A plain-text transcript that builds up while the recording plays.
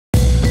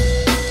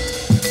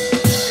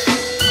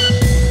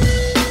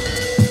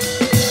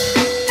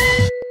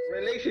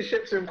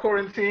relationships in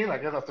quarantine. I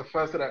guess that's the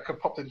first thing that could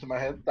popped into my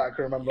head that I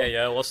can remember. Yeah,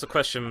 yeah. What's the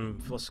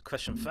question? What's the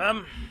question,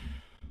 fam?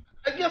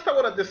 I guess I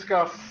want to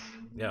discuss.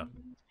 Yeah.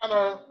 I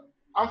know.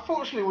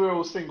 Unfortunately, we're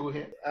all single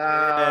here.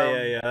 Yeah,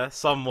 yeah, yeah.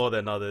 Some more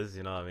than others,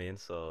 you know what I mean?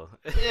 So.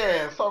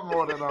 Yeah, some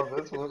more than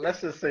others. Well, let's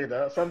just say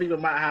that some people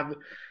might have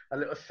a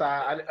little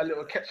side, a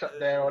little ketchup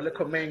there, or a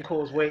little main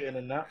course waiting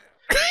and that.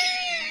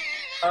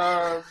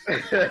 Alright.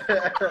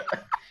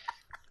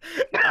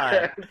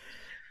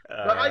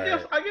 But I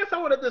guess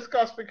I want to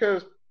discuss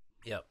because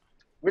Yep.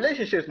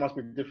 relationships must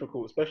be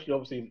difficult, especially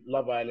obviously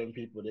Love Island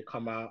people. They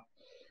come out,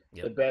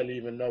 they Yep. barely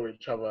even know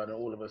each other, and then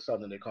all of a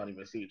sudden they can't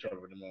even see each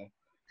other anymore.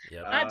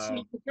 Yep.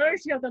 Actually,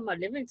 majority of them are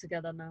living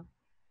together now.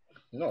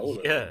 Not all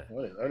of Yeah.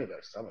 them. Only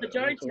like some of them.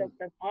 Majority of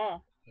them are.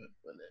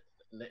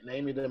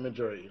 Name me the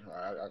majority.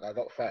 I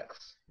got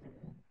facts.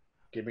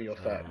 Give me your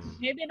facts.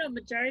 Maybe not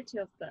majority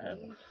of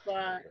them,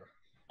 but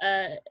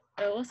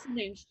what's the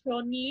name?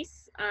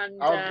 Shawnice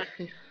and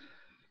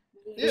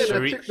Yeah,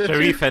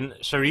 Sharif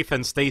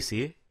and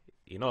Stacy.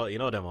 You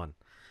know them one.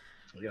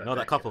 You know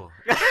that couple.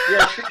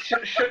 Yeah,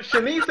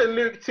 Shanice and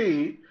Luke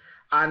T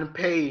and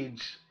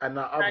Paige and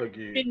that other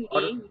dude.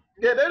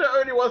 Yeah, they're the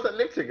only ones that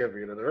live together,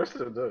 you know, the rest of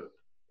them don't.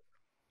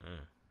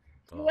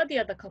 Who are the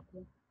other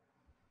couple?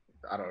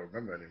 I don't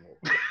remember anymore.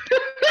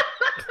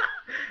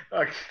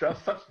 Like,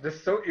 they're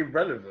so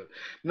irrelevant.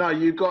 Now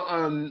you got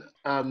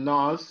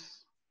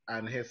Nas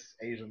and his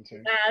Asian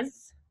too.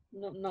 Nas,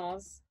 not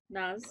Nas.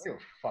 Nas. I don't give a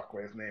fuck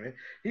what his name is.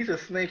 He's a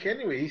snake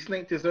anyway. He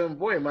snaked his own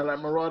boy, man, like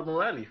Murad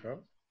Morali,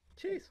 fam.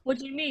 Jeez. What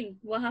do you mean?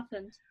 What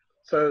happened?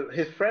 So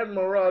his friend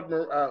Murad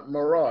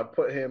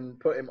put him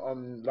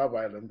on Love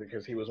Island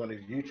because he was on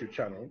his YouTube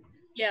channel.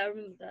 Yeah, I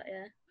remember that.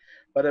 Yeah.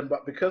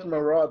 But because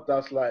Murad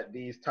does like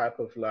these type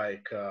of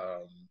like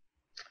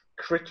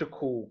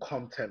critical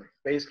content,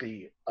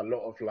 basically a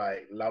lot of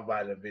like Love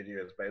Island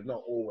videos, but it's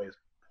not always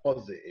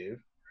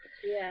positive.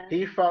 Yeah.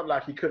 He felt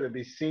like he couldn't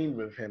be seen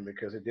with him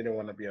because he didn't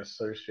want to be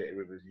associated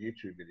with his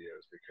YouTube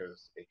videos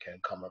because it can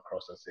come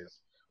across as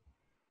his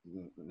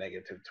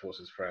negative towards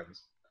his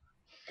friends.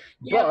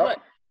 Yeah,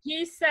 but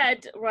he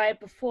said right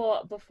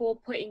before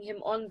putting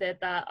him on there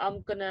that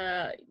I'm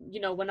gonna,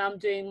 when I'm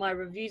doing my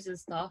reviews and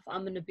stuff,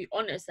 I'm gonna be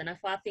honest, and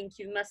if I think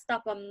you've messed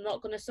up, I'm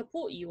not gonna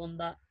support you on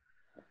that.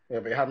 Yeah,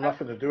 but it had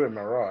nothing to do with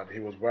Murad. He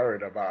was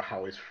worried about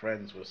how his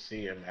friends would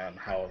see him and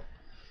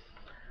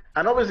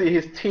obviously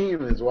his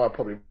team as well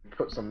probably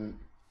put some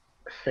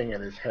thing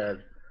in his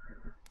head.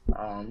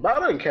 But I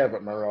don't care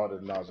about Murad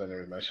and Nas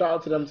anyway, man. Shout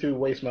out to them two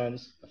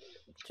wastemans.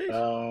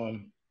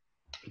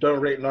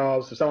 Don't rate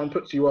Nas. If someone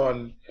puts you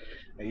on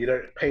and you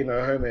don't pay no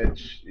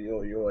homage,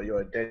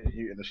 you're a dead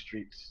youth in the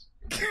streets.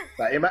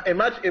 Like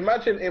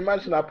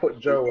imagine I put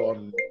Joe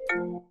on.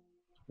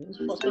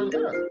 What's going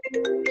on?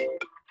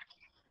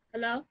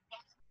 Hello.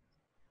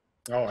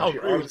 Oh, she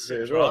answered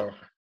it as well.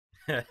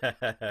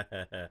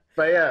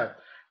 But yeah,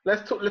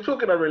 let's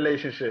talk about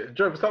relationship.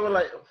 Joe, someone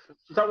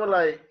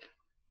like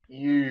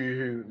you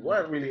who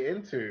weren't really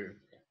into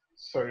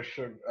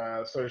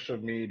social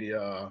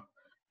media,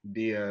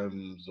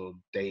 DMs or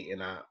dating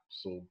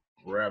apps or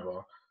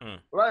wherever.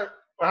 Like,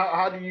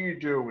 how do you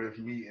deal with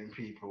meeting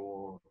people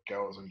or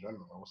girls in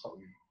general? What's up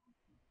with you?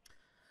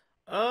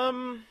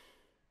 I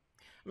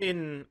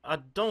mean, I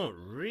don't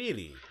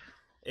really.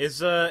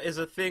 Is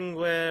a thing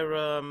where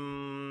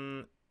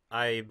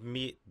I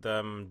meet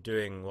them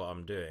doing what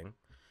I'm doing.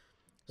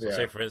 So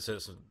say for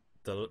instance,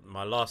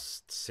 my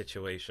last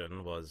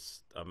situation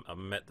was I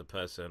met the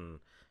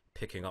person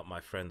picking up my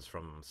friends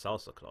from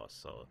salsa class.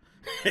 So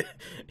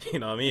you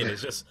know what I mean?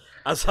 It's just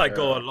as I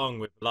go along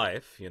with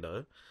life,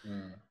 I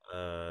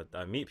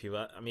meet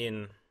people. I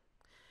mean,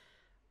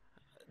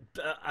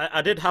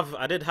 I did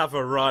have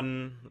a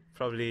run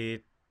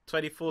probably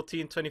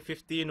 2014,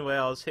 2015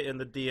 where I was hitting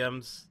the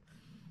DMs.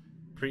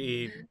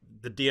 The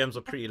DMs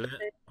were pretty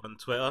lit on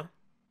Twitter,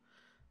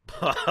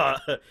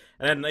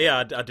 and then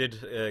I did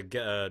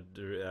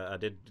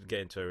get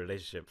into a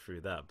relationship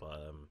through that. But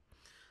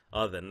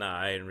other than that,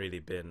 I ain't really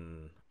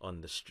been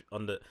on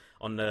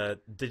the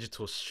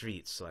digital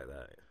streets like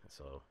that.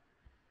 So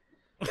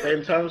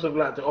in terms of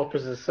like the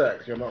opposite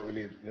sex, you're not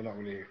really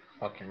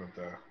fucking with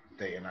the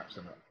dating apps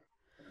and that.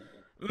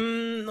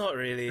 Not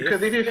really.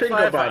 Because if you think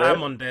about about it, it,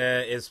 I'm on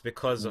there is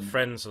because of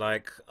friends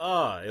like,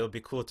 it'll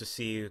be cool to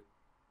see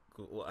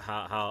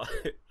how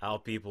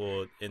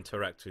people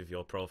interact with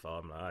your profile.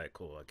 I'm like, alright,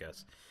 cool, I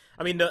guess.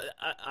 I mean,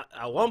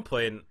 at one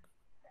point,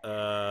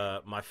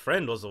 my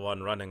friend was the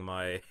one running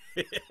my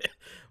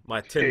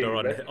my Tinder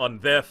on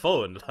their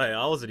phone. Like,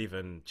 I wasn't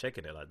even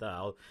checking it like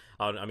that.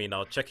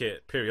 I'll check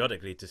it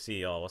periodically to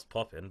see what's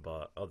popping,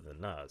 but other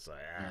than that, it's like,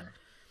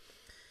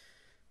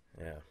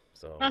 yeah.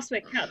 So that's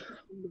where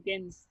catfishing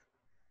begins.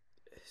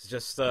 It's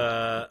just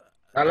I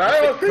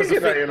was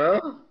thinking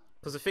that,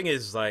 because the thing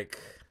is, like,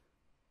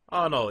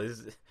 I don't know,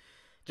 is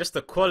just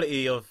the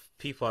quality of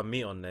people I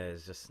meet on there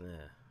is just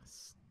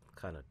it's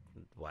kind of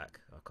whack.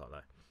 I can't lie.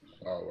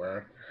 Oh,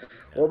 well.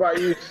 What about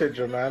you,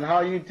 Sidra, man? How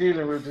are you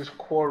dealing with this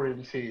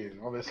quarantine?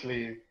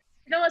 Obviously,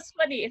 You know what's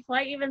funny? If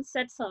I even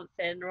said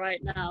something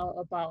right now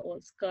about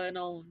what's going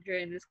on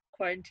during this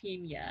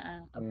quarantine,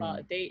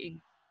 about dating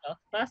stuff,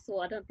 first of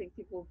all, I don't think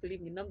people will believe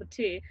me. Number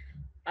two,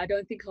 I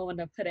don't think I want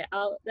to put it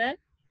out there.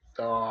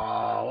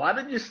 Oh, why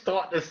did you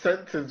start the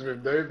sentence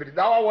with nobody?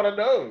 Now I want to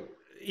know.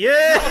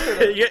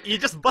 Yeah, you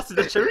just busted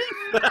the Sharif.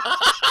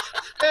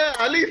 Yeah,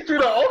 at least do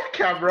that off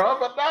camera,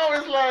 but now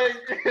it's like,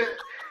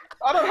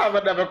 I don't have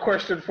another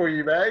question for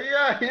you, man.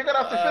 Yeah, you're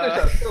gonna have to finish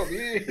that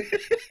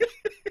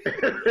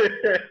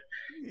film.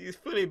 He's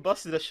fully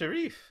busted the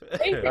Sharif.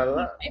 If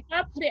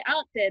I put it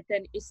out there,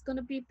 then it's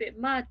gonna be a bit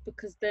mad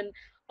because then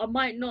I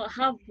might not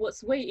have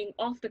what's waiting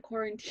after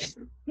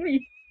quarantine.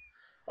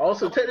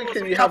 Also,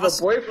 technically, you have a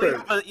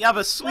boyfriend. You have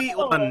a sweet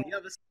one. You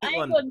have a sweet I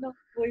one. ain't got no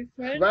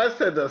boyfriend. Man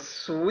said a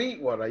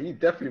sweet one. You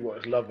definitely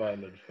watch Love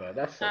Island, fam.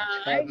 That's some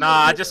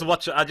Nah, I just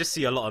watch. I just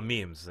see a lot of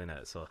memes in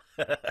it. So.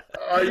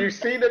 Oh, you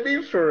seen the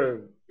memes for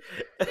him?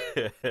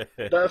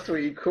 That's what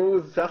he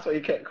calls. That's what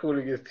he kept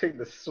calling his thing,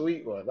 the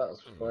sweet one. That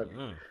was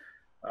funny.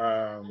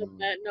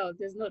 No,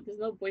 there's no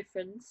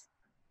boyfriends.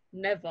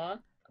 Never.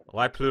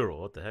 Why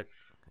plural? What the heck?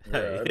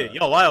 Yeah,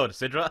 you're wild,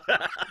 Sidra.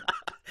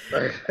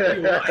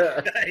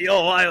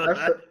 You're wild.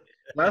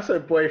 Man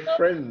said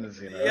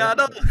boyfriends, you know. Yeah, I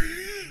know.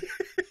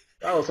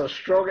 That was a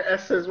strong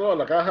S as well.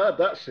 Like I heard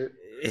that shit.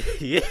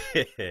 Yeah.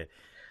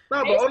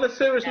 No, but on a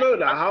serious note,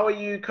 like, how are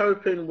you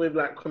coping with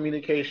like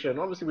communication?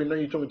 Obviously, we know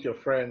you're talking to your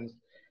friends,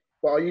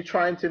 but are you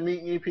trying to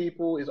meet new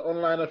people? Is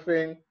online a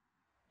thing?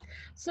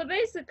 So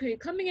basically,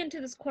 coming into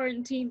this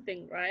quarantine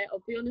thing, right?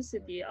 I'll be honest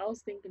with you. I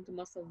was thinking to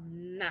myself,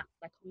 nah,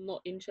 like I'm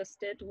not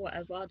interested.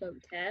 Whatever, I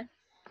don't care.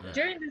 Yeah.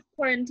 During this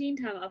quarantine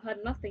time, I've had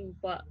nothing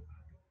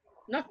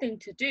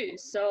to do.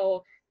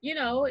 So you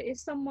know, if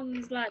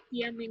someone's like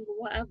DMing or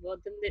whatever,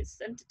 then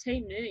it's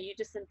entertainment. You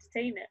just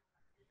entertain it.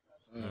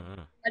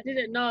 I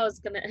didn't know I was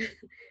gonna.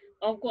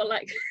 I've got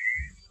like,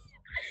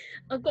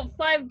 I've got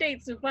 5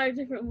 dates with 5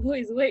 different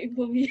boys waiting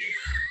for me.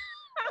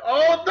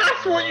 Oh,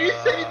 that's what you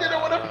said you didn't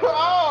want to put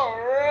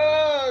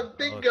out.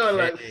 Big girl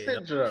like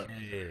Sidra.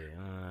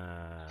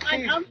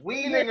 She's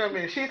wheeling at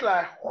me. She's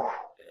like,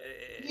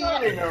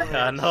 wheeling at me.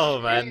 I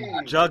know,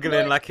 man.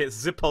 Juggling like it's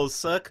Zippo's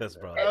circus,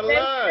 bro.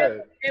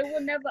 They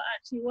will never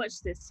actually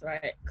watch this,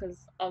 right?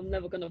 Because I'm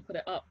never gonna put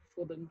it up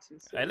for them to.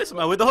 Hey, listen,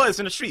 man. We're the hottest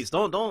in the streets.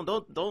 Don't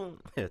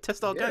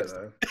test our gangs.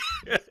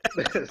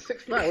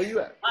 6ix9ine, where you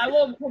at? I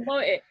won't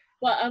promote it,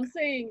 but I'm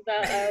saying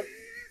that.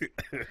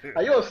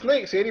 Are you a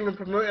snake? So you ain't even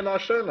promoting our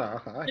show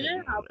now.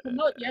 I'll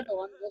promote the other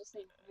one. I'm just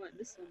saying promote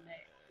this one,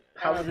 mate.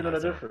 How have you know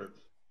the difference?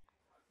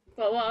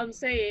 But what I'm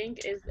saying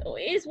is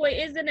what it is,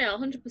 isn't it?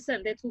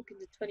 100%. They're talking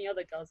to 20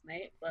 other girls,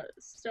 mate. But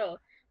still,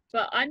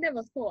 I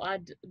never thought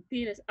I'd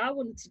be this. I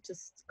wanted to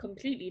just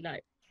completely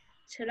like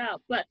chill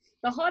out. But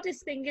the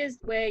hardest thing is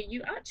where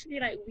you actually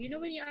like, you know,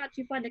 when you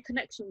actually find a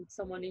connection with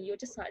someone and you're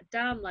just like,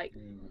 damn, like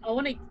I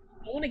want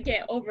to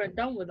get over and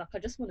done with. Like I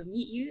just want to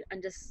meet you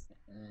and just.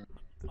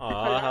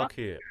 Oh, how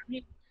cute.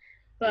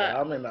 But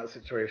yeah, I'm in that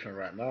situation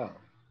right now.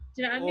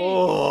 Do you know what I mean?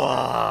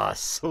 Oh,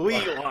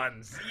 sweet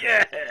ones.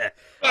 Yeah.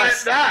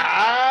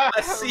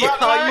 I see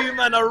how you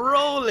man are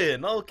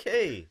rolling.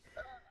 Okay.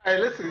 Hey,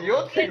 listen,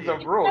 your things are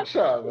broad.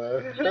 Shut up,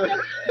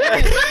 man.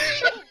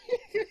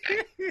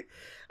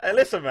 Hey,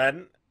 listen,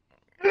 man.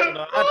 You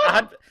know, I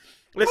had...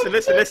 Listen.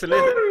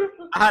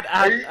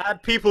 I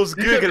had people's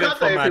googling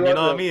for man. You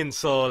know what I mean?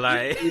 So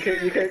like, you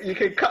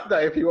can cut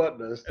that if you want,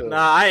 though. Still.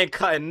 Nah, I ain't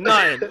cutting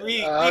nothing.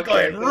 We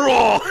going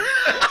raw.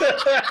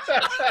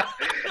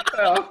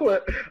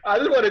 I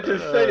just wanted to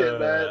say it,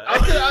 man. I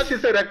could actually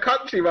say the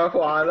country, man. I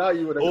thought I allow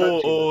you with the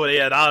country. Oh,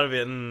 yeah, that would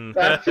have been.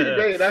 That's too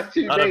bait. That's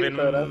too bait,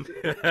 fam.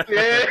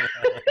 Yeah,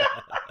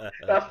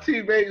 that's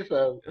too bait,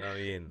 fam. I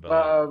mean,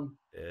 but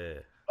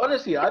yeah.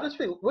 Honestly, I just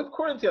think with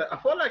quarantine, I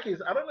feel like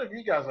I don't know if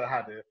you guys have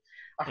had it.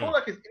 I feel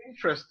like it's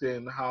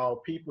interesting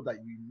how people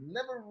that you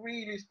never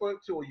really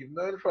spoke to or you've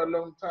known for a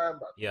long time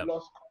but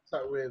lost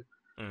contact with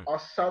are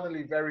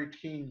suddenly very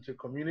keen to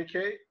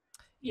communicate.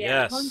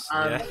 Yes.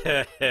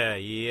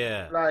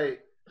 Yeah.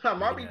 Like,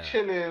 fam, I'll be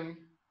chilling.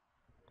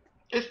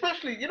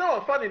 Especially, you know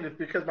what funny is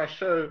because the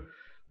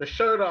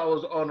show that I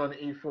was on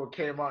Info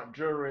came out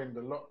during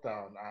the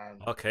lockdown and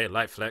okay,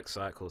 light flex,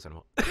 alright, cool, send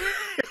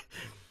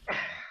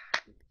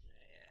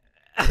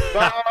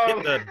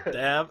but,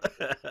 damn.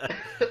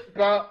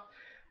 But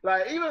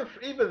like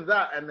even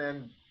that, and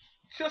then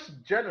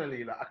just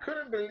generally, like I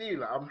couldn't believe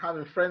like I'm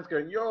having friends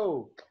going,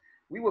 "Yo,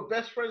 we were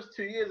best friends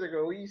 2 years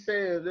ago. What you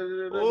saying?"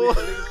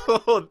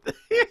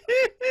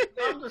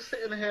 I'm just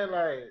sitting here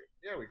like,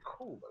 "Yeah, we're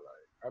cool, but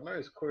like I know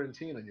it's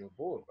quarantine and you're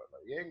bored, but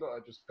like you ain't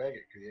gotta just beg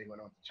it because you ain't got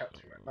no one to chat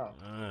to right now."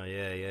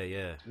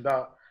 Yeah.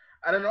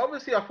 And then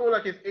obviously I feel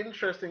like it's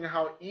interesting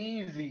how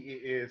easy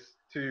it is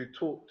to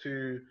talk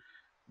to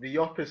the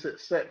opposite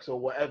sex or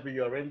whatever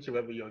you're into,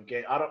 whether you're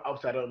gay. I don't know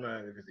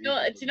if it's easy.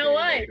 No, do you know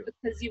why?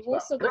 Because you've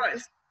also got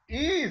this...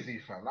 easy,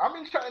 fam. I've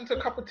been chatting to a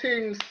couple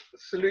things.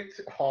 Salute.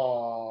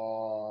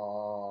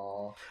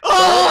 Oh. Do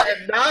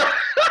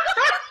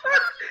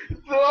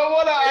I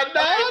want to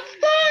announce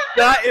that?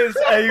 That is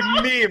a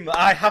meme.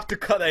 I have to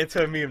cut that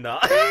into a meme now.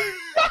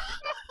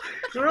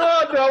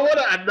 Bro, do I want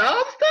to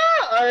announce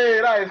that?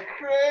 Hey, that is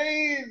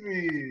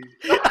crazy.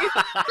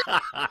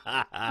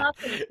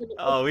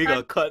 Oh, we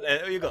got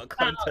content. We got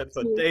content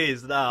for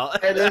days now.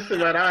 Hey, listen,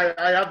 man, I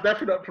am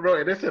definitely not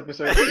promoting this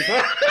episode.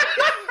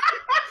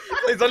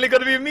 It's only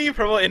gonna be me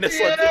promoting this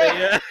one today.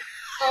 Yeah.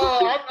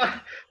 Oh,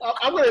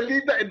 I'm gonna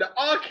leave that in the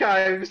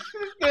archives.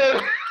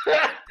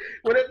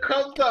 When it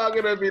comes out, I'm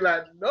gonna be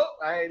like, nope,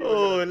 I ain't.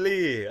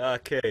 Holy.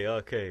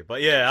 Okay.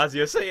 But yeah, as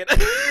you're saying.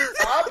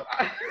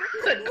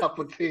 Cup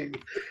of tea.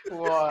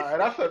 Wow,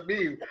 that's a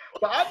meme.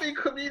 But I've been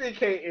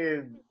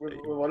communicating with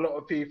a lot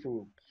of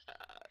people.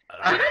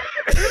 Try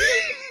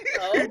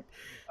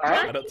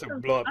not to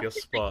blow up your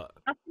spot.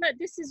 I feel like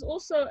this is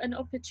also an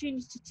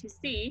opportunity to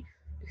see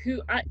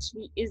who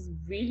actually is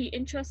really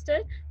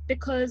interested,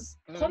 because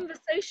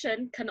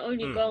conversation can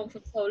only go on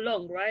for so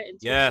long, right?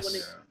 Until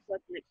etc.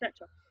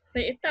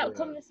 But if that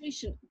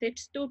conversation, they're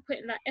still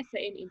putting that effort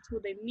in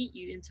until they meet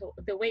you, until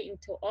they're waiting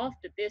until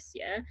after this,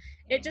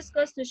 it just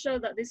goes to show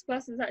that this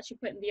person's actually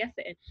putting the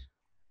effort in.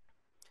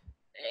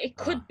 It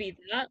could be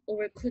that,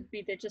 or it could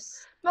be they're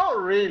just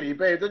not really,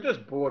 babe. They're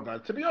just bored,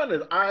 man. To be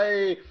honest,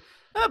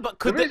 but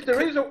could the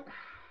reason?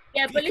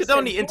 Yeah, but you could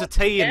only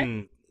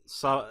entertain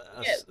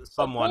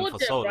someone for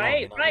so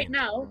long. Right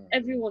now,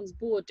 everyone's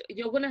bored.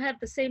 You're gonna have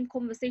the same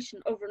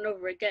conversation over and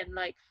over again.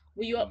 Like,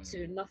 what you up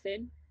to?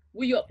 Nothing.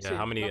 What you up to?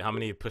 How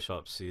many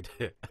push-ups you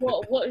do?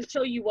 What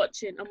show you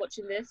watching? I'm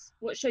watching this.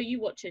 What show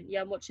you watching?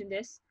 Yeah, I'm watching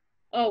this.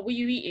 Oh, what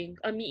you eating?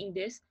 I'm eating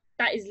this.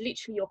 That is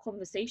literally your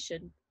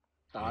conversation.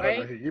 I don't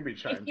know who you be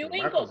chatting to.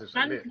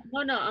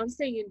 No, I'm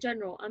saying in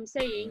general. I'm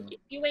saying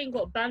if you ain't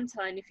got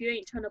banter and if you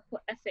ain't trying to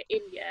put effort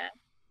in,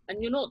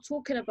 and you're not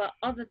talking about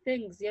other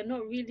things, you're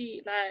not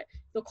really like,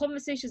 the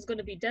conversation's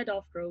gonna be dead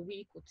after a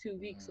week or 2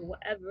 weeks or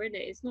whatever, in it.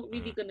 It's not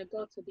really gonna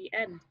go to the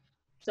end.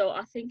 So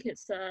I think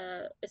it's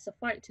a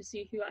fight to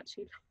see who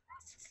actually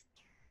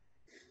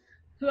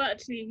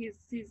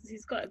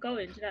he's got it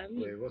going. Do you know what I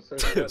mean? Wait, what's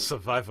that?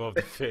 Survival of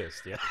the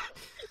fittest, yeah.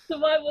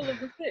 Survival of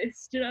the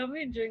fittest. Do you know what I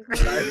mean? During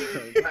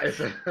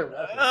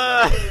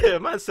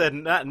man said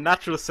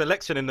natural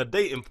selection in the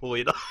dating pool,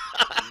 you know.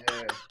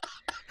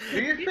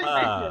 Do you think?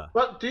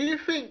 But do you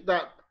think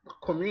that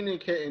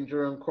communicating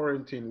during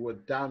quarantine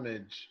would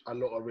damage a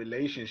lot of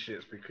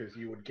relationships because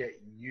you would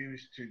get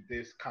used to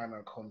this kind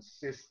of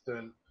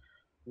consistent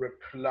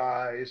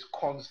replies,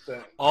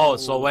 constant.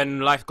 So when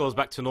life goes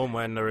back to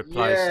normal and the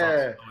replies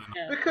start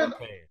because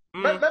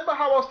remember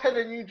how I was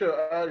telling you,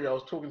 Joe, earlier, I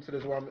was talking to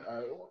this one,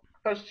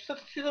 she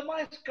said she's a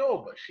nice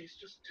girl, but she's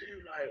just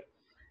too, like,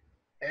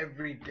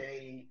 every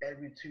day,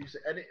 every Tuesday,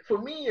 and for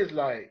me is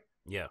like,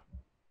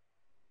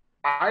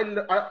 I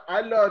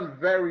learn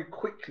very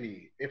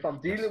quickly if I'm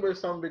dealing with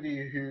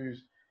somebody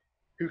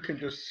who can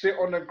just sit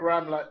on the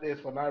gram like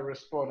this when I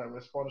respond and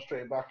respond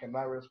straight back, and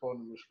I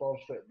respond and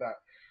respond straight back.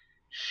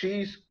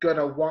 She's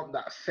gonna want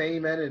that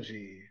same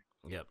energy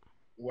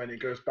when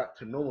it goes back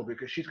to normal,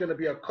 because she's gonna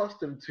be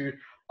accustomed to,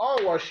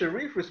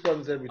 Sharif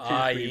responds every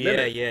 2-3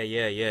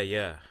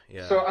 minutes.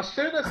 Yeah. So as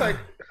soon as I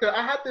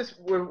had this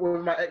with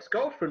my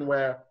ex-girlfriend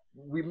where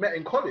we met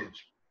in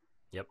college.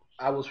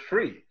 I was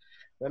free.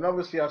 Then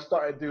obviously I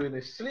started doing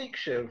this sleek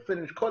shit,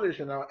 finished college,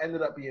 and I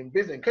ended up being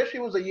busy. Because she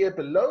was a year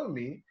below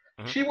me,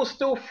 she was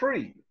still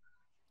free.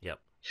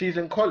 She's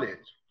in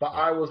college, but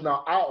I was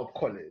now out of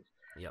college.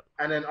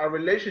 And then our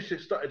relationship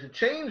started to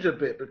change a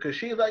bit because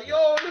she's like,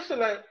 yo, listen,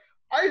 like,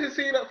 I used to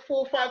see you like 4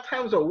 or 5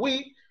 times a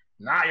week.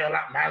 Now you're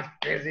like, man's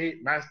busy,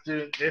 man's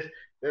doing this.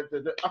 I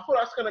thought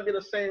that's going to be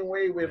the same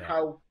way with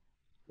how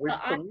we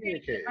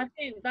communicate. I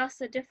think that's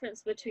the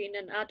difference between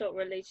an adult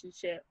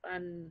relationship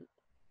and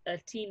a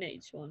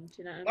teenage one. Do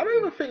you know what I mean? I don't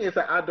even think it's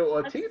an adult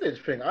or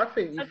teenage thing. I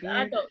think if you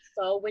adult,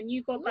 so when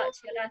you go back to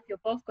your life, you're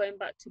both going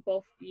back to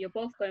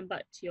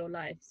your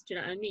lives. Do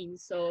you know what I mean?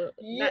 So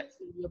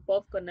naturally, you're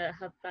both gonna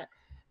have that.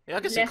 Yeah, I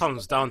guess it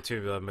comes down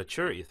to a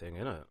maturity thing,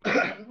 isn't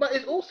it? But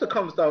it also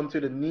comes down to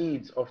the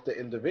needs of the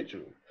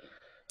individual.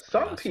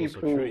 Some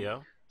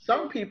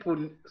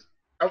people,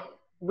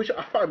 which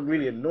I find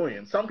really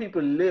annoying, some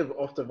people live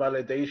off the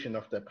validation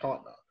of their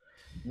partner.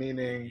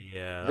 Meaning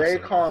they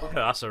can't.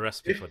 That's a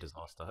recipe for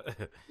disaster.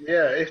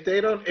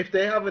 If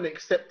they haven't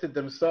accepted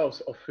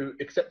themselves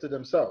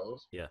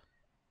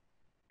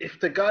if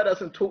the guy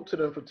doesn't talk to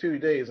them for 2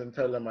 days and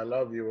tell them I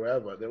love you or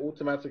whatever, they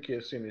automatically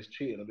assume he's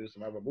cheating or do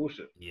some other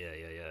bullshit.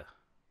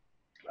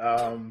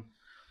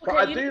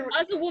 But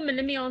as a woman,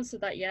 let me answer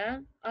that.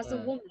 As a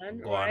woman,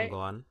 go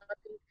on.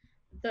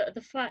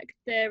 The fact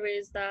there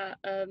is that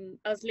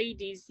as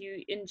ladies,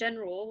 you in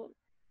general,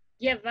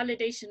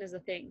 validation is a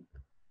thing.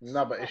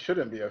 No, but it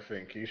shouldn't be a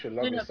thing. You should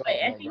love yourself. But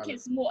I think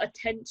it's more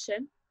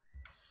attention,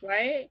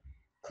 right?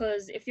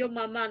 Because if you're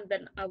my man,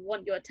 then I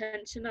want your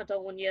attention. I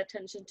don't want your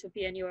attention to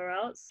be anywhere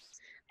else.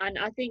 And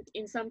I think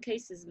in some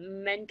cases,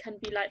 men can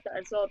be like that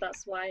as well.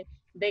 That's why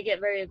they get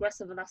very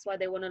aggressive, and that's why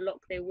they want to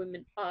lock their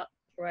women up,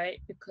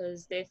 right?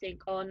 Because they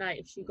think, oh, no,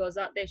 if she goes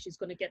out there, she's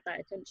going to get that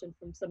attention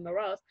from somewhere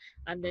else,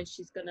 and then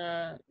she's going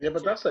to... Yeah,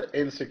 but that's an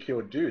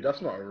insecure dude.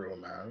 That's not a real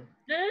man.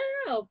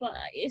 No, but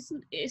it's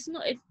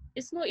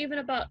not even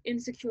about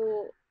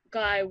insecure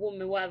guy,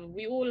 woman, whatever,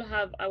 we all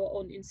have our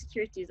own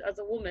insecurities. As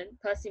a woman,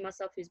 personally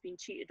myself, who's been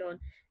cheated on,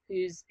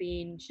 who's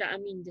been, I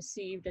mean,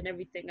 deceived and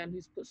everything, and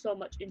who's put so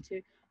much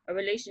into a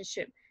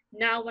relationship.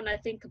 Now, when I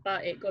think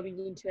about it, going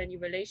into any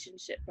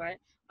relationship, right,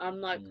 I'm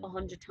like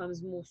 100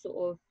 times more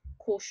sort of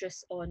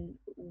cautious on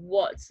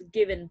what's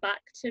given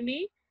back to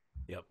me.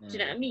 Yep. Do you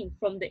know what I mean?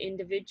 From the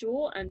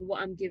individual and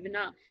what I'm giving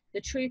out.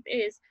 The truth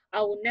is,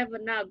 I will never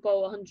now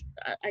go 100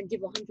 and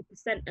give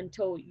 100%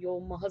 until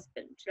you're my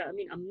husband. Do you know what I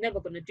mean? I'm never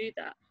going to do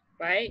that,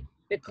 right?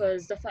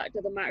 Because the fact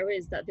of the matter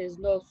is that there's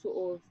no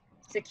sort of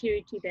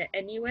security there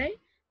anyway,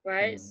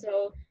 right?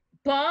 So,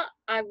 but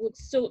I would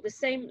still, the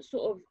same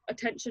sort of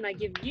attention I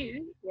give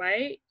you,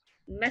 right?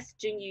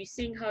 Messaging you,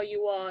 seeing how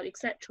you are,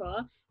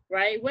 etc.,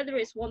 right? Whether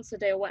it's once a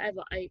day or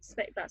whatever, I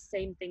expect that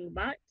same thing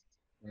back.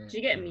 Do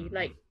you get me?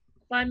 Like,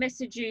 if I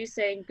message you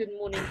saying good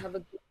morning, have a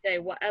good day,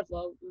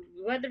 whatever,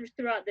 whether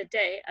throughout the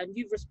day and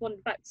you've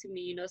responded back to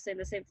me, you know, saying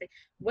the same thing,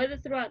 whether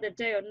throughout the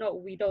day or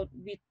not, we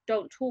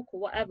don't talk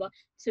or whatever,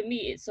 to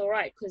me it's all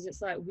right, because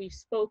it's like we've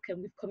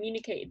spoken, we've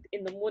communicated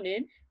in the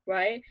morning,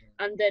 right?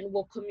 And then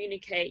we'll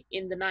communicate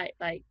in the night,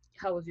 like,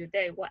 how was your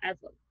day,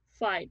 whatever.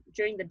 Fine.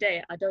 During the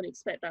day, I don't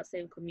expect that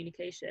same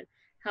communication.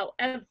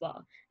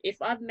 However,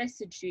 if I've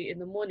messaged you in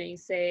the morning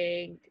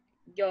saying,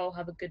 yo,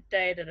 have a good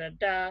day, da da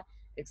da,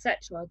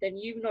 etc., then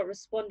you've not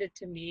responded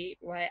to me,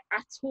 right,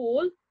 at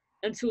all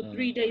until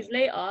 3 days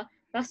later,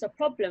 that's a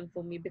problem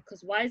for me,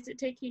 because why is it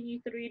taking you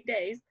 3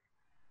 days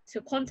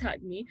to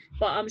contact me?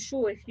 But I'm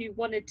sure if you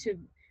wanted to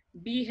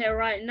be here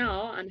right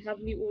now and have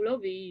me all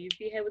over you, you'd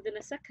be here within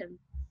a second.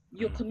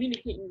 You're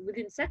communicating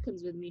within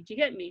seconds with me. Do you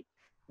get me?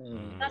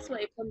 That's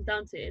what it comes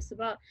down to. It's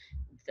about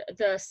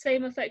the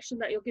same affection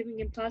that you're giving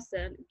in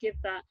person, give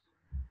that,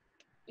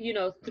 you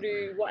know,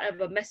 through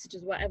whatever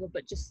messages, whatever,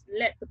 but just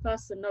let the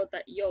person know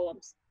that, yo,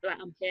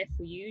 I'm here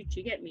for you. Do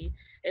you get me?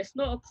 It's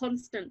not a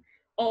constant,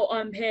 oh,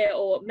 I'm here,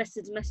 or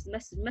message,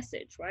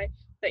 right?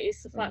 But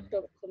it's the fact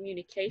of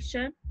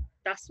communication.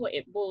 That's what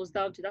it boils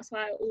down to. That's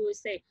why I always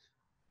say,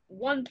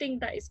 one thing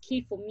that is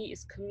key for me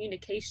is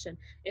communication.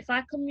 If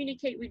I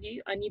communicate with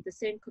you, I need the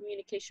same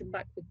communication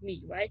back with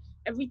me, right?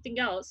 Everything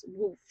else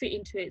will fit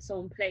into its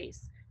own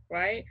place,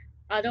 right?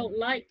 I don't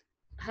like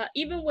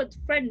even with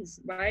friends,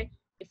 right?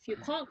 If you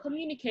can't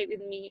communicate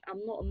with me,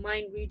 I'm not a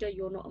mind reader,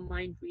 you're not a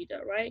mind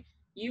reader, right?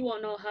 You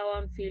won't know how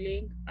I'm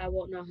feeling, I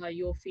won't know how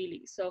you're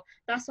feeling. So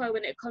that's why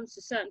when it comes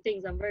to certain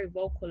things, I'm very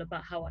vocal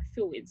about how I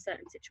feel in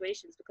certain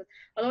situations, because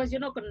otherwise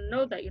you're not going to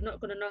know that, you're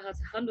not going to know how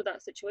to handle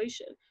that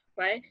situation,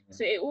 right?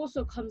 So it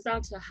also comes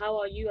down to how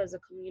are you as a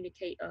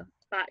communicator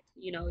back.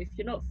 You know, if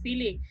you're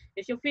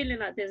feeling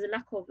like there's a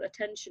lack of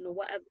attention or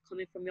whatever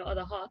coming from your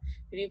other half,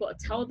 then you've got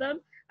to tell them,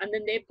 and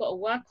then they've got to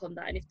work on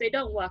that. And if they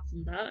don't work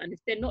on that, and if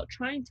they're not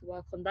trying to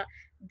work on that,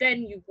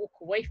 then you walk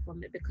away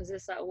from it, because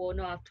it's like, well,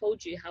 no, I've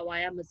told you how I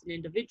am as an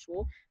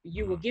individual.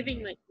 You were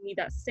giving me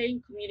that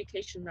same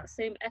communication, that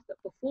same effort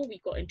before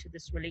we got into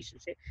this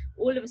relationship.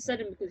 All of a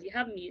sudden, because you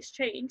have me, it's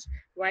changed,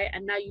 right?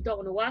 And now you don't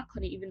want to work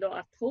on it, even though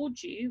I've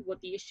told you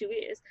what the issue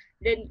is.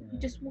 Then you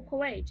just walk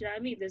away. Do you know what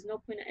I mean? There's no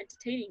point in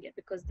entertaining it,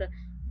 because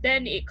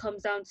then it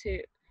comes down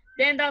to,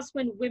 then that's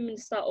when women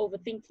start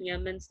overthinking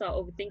and men start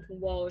overthinking,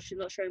 well, she's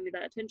not showing me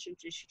that attention,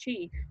 she's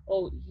cheating,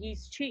 or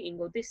he's cheating,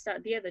 or this,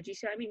 that, the other. Do you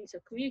see what I mean? So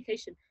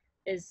communication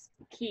is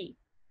key.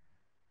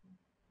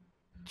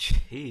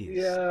 Jeez.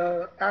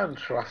 Yeah, and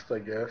trust, I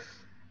guess.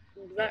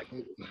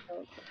 Exactly.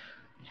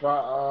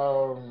 But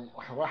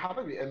well, how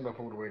did we end up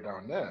all the way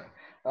down there?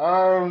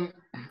 I'm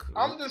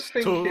just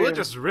thinking. We're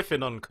just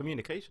riffing on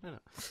communication, isn't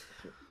it?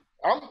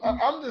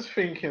 I'm just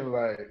thinking,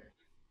 like,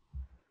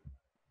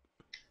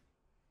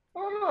 I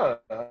don't know.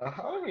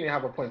 I don't really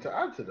have a point to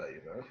add to that,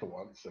 you know, for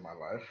once in my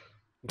life.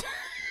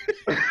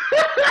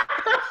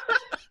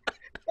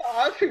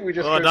 I think we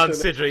just. Well done,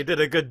 Sidra. You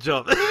did a good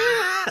job.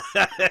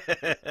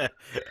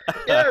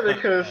 Yeah,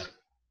 because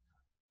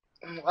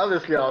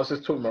obviously I was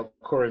just talking about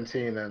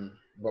quarantine and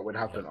what would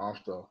happen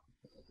after.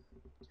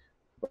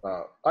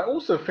 But I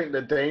also think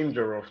the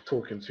danger of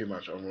talking too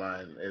much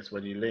online is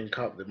when you link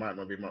up, there might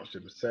not be much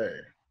to say.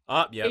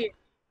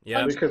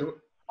 Yeah. Because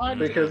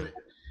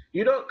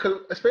you don't,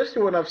 cause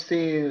especially when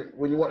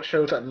when you watch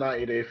shows like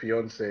 90 Day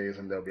Fiancés,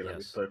 and they'll be like,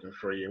 we've spoken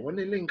for a year. When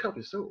they link up,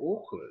 it's so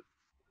awkward.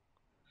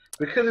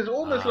 Because it's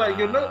almost like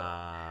you're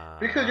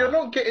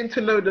not getting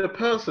to know the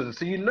person.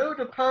 So you know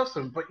the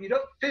person, but you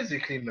don't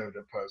physically know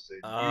the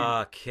person.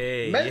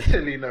 You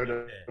mentally know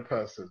the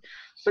person.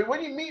 So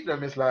when you meet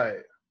them, it's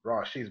like,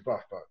 right, she's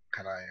buff, but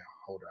can I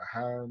hold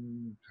her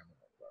hand?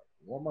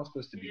 What am I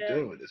supposed to be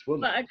doing with this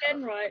woman? But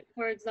again, right,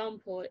 for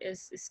example,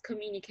 it's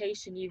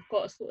communication. You've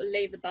got to sort of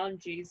lay the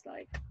boundaries,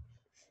 like,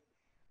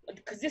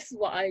 because this is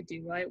what I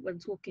do, right, when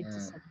talking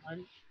to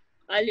someone.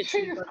 I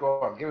literally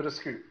go on, give it a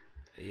scoop.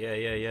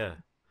 Yeah.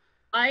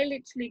 I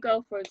literally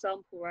go, for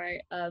example,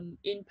 right,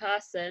 in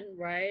person,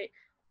 right,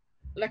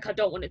 like, I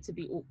don't want it to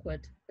be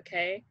awkward,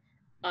 okay?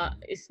 I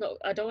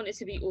don't want it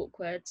to be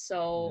awkward,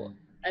 so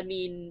I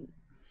mean,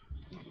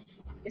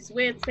 it's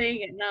weird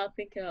saying it now,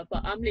 thinking about,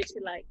 but I'm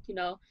literally like,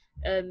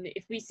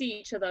 if we see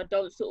each other,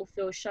 don't sort of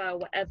feel shy or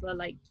whatever,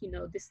 like,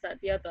 this, that,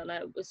 the other,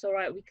 like, it's all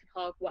right, we can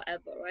hug,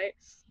 whatever, right?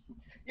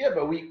 Yeah,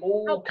 but we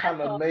all kind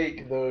of However,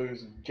 make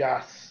those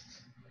gassed.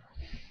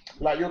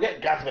 Like, you'll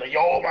get gassed, like,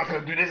 yo, man's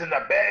gonna do this in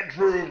the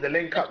bedroom. The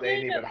link up, they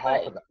ain't even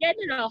half of that. Yeah,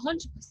 no,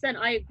 100%.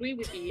 I agree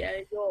with you.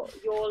 Yeah,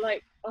 you're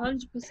like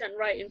 100%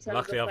 right in terms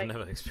Luckily, of I've like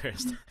never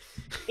experienced that.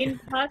 in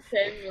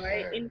person,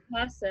 right? In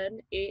person,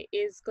 it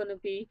is gonna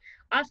be.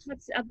 I've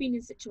been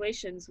in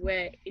situations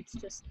where it's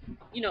just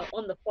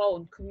on the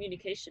phone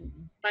communication,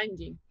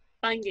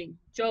 banging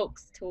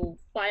jokes till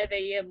 5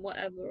 a.m.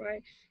 whatever,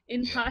 right?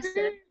 In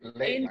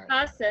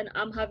person,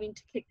 I'm having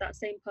to kick that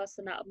same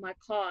person out of my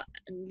car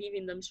and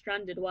leaving them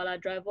stranded while I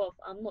drive off.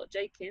 I'm not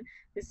joking.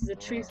 This is a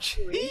true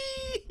story.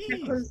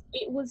 Because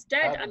it was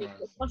dead and it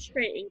was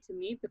frustrating to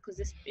me because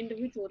this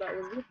individual that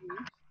was with me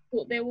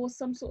thought there was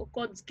some sort of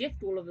God's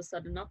gift all of a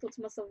sudden. I thought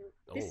to myself,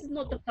 this is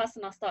not the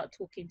person I start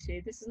talking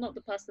to. This is not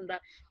the person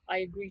that I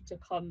agreed to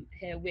come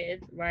here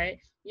with, right?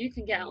 You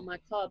can get out of my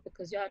car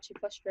because you're actually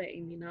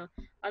frustrating me now.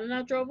 And then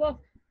I drove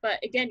off.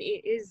 But again,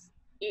 it is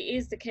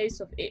the case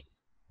of it.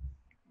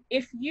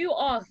 If you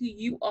are who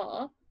you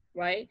are,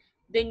 right,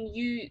 then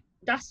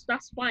that's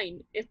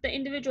fine. If the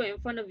individual in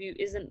front of you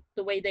isn't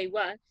the way they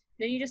were,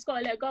 then you just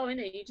gotta let go,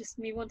 innit? You just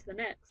move on to the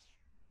next.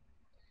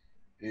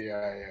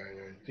 Yeah.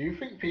 Do you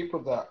think people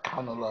that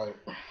kind of like,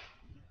 I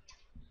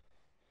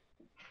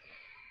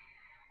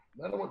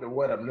don't know what the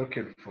word I'm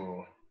looking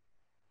for,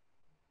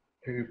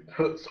 who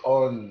puts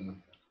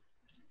on,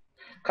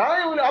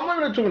 I'm not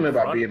even talking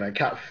about being a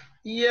cat.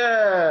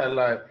 Yeah,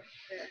 like,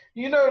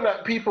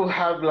 like people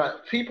have like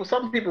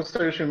some people's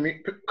social media.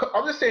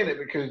 I'm just saying it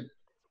because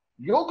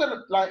you're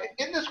gonna like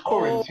in this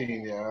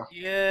quarantine,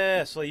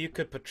 Yeah, so you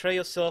could portray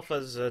yourself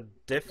as a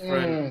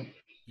different.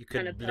 You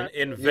could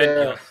invent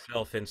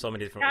yourself in so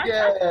many different ways.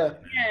 Yeah,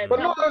 but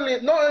not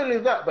only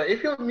that, but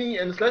if you're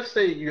meeting, let's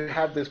say you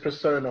have this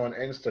persona on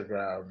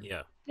Instagram.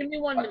 Yeah. Give me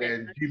 1 minute.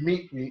 Then you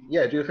meet,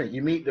 do you think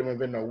you meet them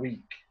within a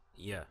week?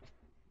 Yeah.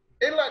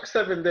 In like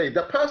 7 days,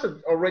 that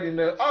person already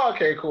knows. Oh,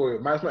 okay, cool.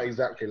 Man's not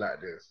exactly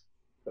like this,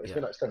 but it's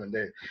been like 7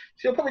 days.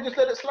 So you'll probably just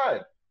let it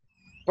slide.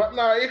 But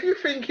now, if you're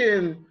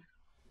thinking,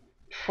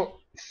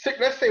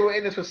 let's say we're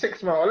in this for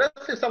 6 months, or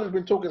let's say someone's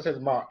been talking since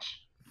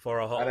March. For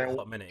a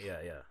hot minute,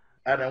 yeah.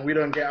 And then we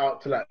don't get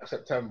out to like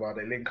September,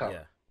 they link up.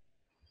 Yeah.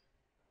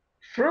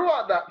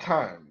 Throughout that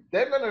time,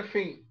 they're going to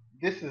think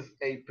this is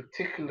a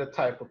particular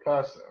type of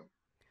person.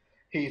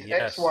 He's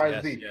X, Y,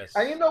 Z. Yes.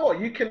 And you know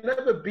what? You can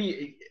never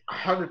be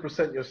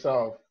 100%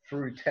 yourself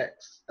through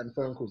text and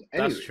phone calls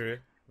anyway.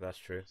 That's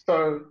true.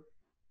 So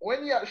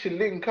when you actually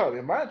link up,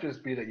 it might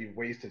just be that you've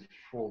wasted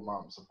 4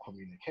 months of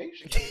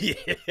communication.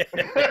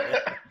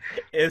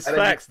 It's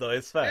facts, though.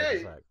 It's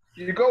facts. Hey,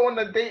 you go on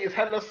a date, it's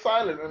hella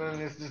silent, and then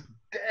it's just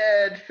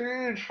dead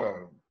food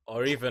phone.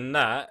 Or even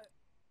that,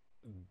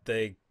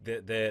 they're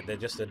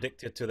just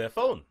addicted to their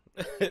phone.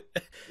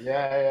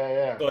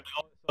 Yeah.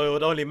 So it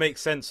would only make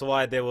sense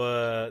why they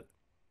were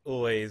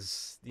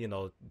always,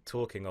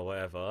 talking or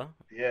whatever.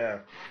 Yeah.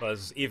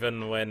 Because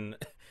even when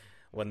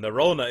the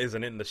Rona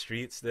isn't in the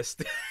streets, they're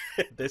still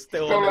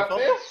on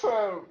the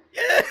phone.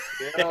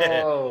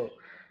 Yeah.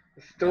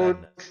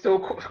 Still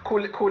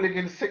calling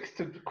in sick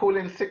to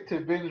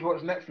binge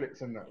watch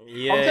Netflix and that.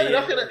 Yeah. I'm telling you,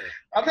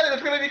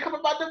 that's gonna become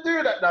about them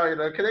doing that now,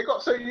 because they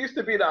got so used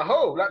to being at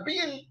home, like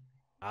being.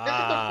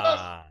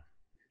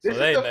 So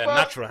they're in their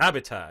natural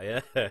habitat, yeah.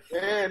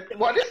 Yeah.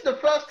 Well, this is the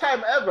first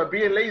time ever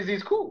being lazy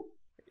is cool.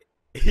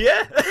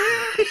 Yeah.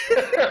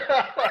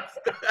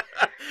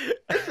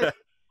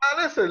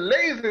 Listen,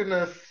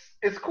 laziness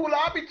is cool.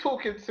 I'll be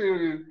talking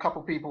to a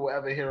couple people,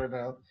 whatever, here and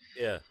there.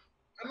 Yeah.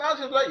 And I was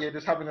just like,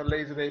 just having a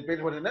lazy day,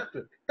 binge watching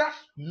Netflix. That's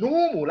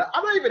normal. Like,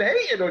 I'm not even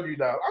hating on you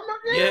now. I'm not.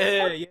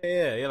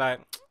 Yeah. You're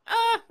like,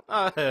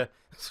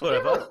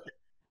 whatever.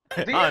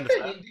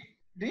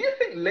 Do you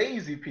think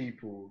lazy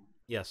people?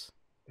 Yes.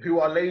 Who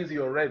are lazy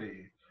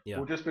already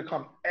will just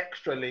become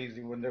extra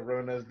lazy when the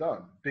Rona's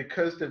done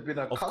because they've been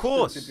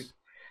accustomed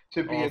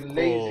to being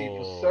lazy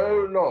for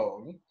so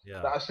long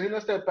that as soon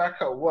as they're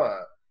back at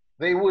work,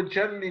 they would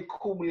generally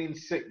call in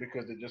sick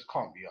because they just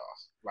can't be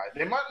asked. Like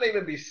they might not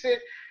even be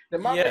sick, they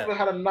might not even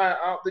had a night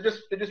out. They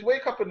just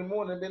wake up in the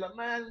morning and be like,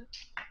 man,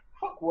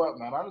 fuck work,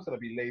 man. I'm just gonna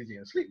be lazy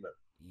and sleep, man.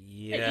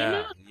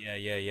 Yeah.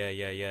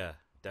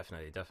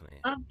 Definitely.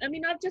 I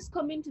mean, I've just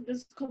come into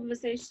this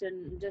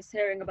conversation just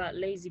hearing about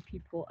lazy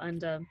people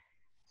and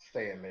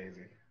staying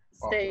lazy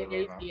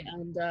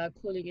and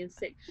calling in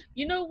sick.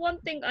 One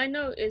thing I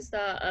know is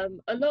that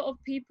a lot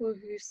of people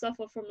who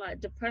suffer from like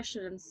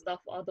depression and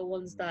stuff are the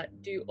ones that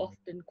do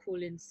often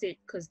call in sick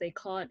because they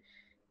can't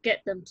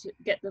get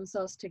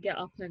themselves to get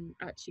up and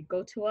actually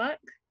go to work.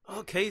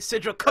 Okay,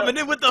 Sidra coming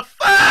in with the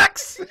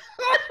facts!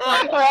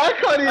 I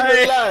can't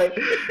even lie.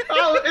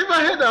 In my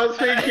head I was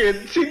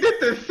thinking, she did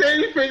the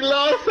same thing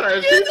last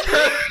time. She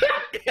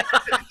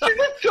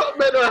just chopped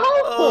mental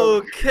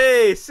health.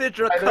 Okay,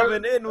 Sidra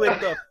coming in with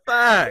the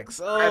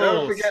facts. Oh, and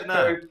don't forget,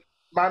 though,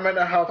 my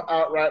mental health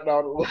out right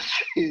now was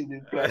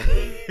changing.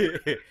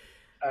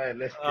 Alright,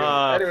 let's give it.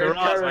 Anyways,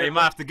 Firahs, man, you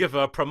might have to give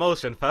her a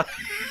promotion, pal.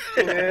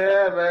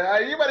 yeah,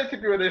 man. You better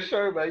keep you on the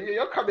show, man.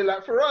 You're coming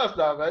like for us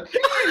now, man.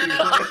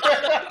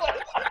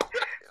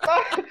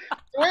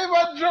 When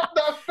I dropped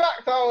that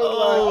fact, I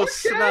was like,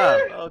 okay.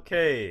 Snap.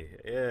 Okay.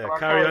 Yeah,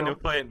 carry on your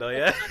point, though,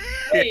 yeah?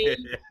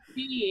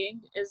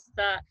 Being is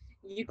that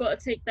you got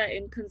to take that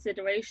in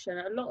consideration.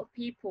 A lot of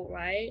people,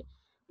 right?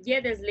 Yeah,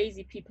 there's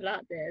lazy people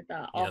out there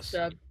that after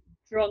a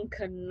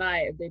drunken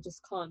night, they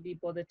just can't be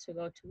bothered to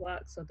go to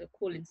work, so they're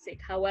calling sick.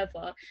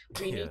 However,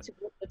 we need to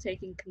also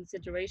take in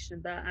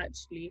consideration that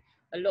actually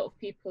a lot of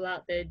people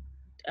out there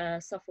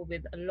suffer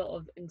with a lot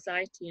of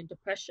anxiety and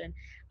depression,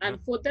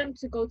 and for them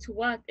to go to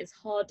work is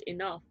hard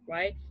enough,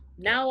 right?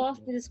 Now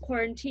after this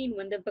quarantine,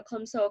 when they've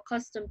become so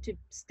accustomed to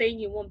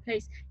staying in one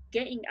place,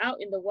 getting out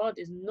in the world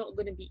is not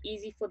going to be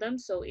easy for them.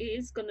 So it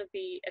is going to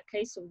be a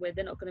case of where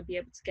they're not going to be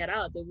able to get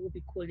out. They will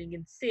be calling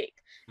in sick.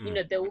 You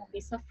know, they will be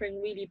suffering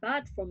really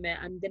bad from it,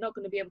 and they're not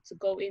going to be able to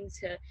go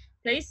into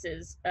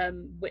places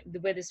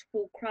where there's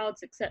full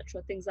crowds,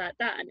 etc., things like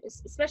that. And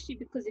it's especially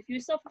because if you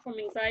suffer from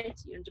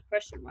anxiety and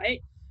depression,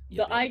 right,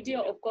 the idea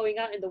of going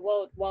out in the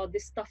world while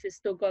this stuff is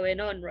still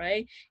going on,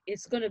 right,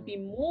 it's going to be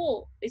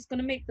more, it's going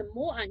to make them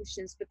more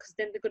anxious, because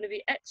then they're going to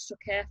be extra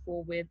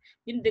careful with,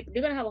 you know,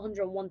 they're going to have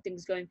 101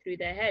 things going through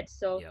their head.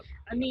 So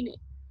I mean,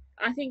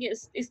 I think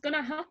it's going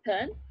to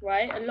happen,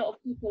 right? A lot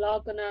of people are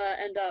going to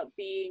end up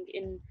being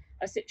in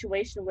a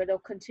situation where they'll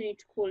continue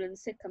to call in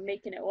sick and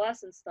making it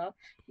worse and stuff.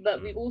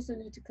 But we also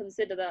need to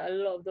consider that a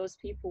lot of those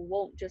people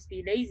won't just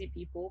be lazy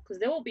people, because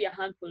there will be a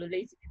handful of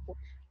lazy people,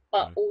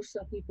 but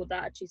also people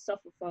that actually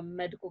suffer from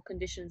medical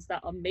conditions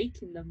that are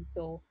making them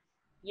feel,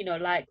 you know,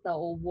 like that,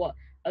 or what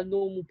a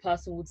normal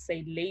person would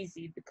say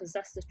lazy, because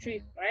that's the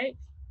truth, right?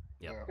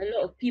 A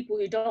lot of people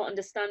who don't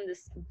understand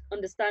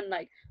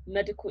like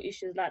medical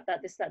issues like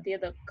that, this, that, the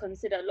other,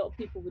 consider a lot of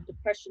people with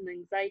depression and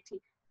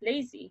anxiety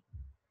lazy.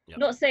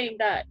 Not saying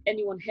that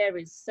anyone here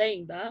is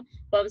saying that,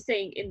 but I'm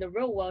saying in the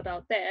real world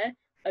out there,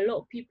 a lot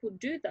of people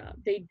do that.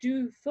 They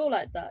do feel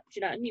like that. Do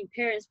you know what I mean?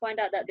 Parents find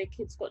out that their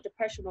kids got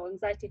depression or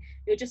anxiety.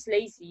 You're just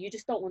lazy. You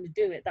just don't want to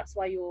do it. That's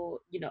why you're,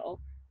 you know,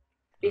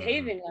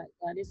 behaving like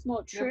that. It's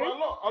not true. Yeah,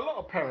 but a lot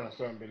of parents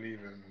don't believe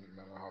in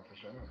mental health for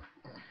sure.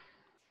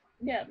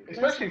 Yeah,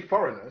 especially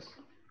foreigners.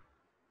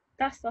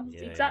 That's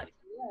exactly.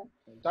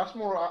 Yeah. That's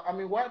more. I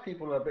mean, white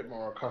people are a bit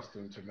more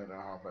accustomed to mental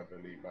health, I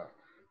believe, but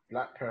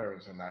black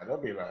parents and that,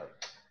 they'll be like,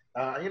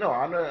 you know,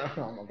 I know.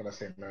 I'm not gonna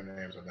say no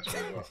names on this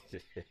one as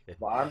well,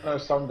 but I know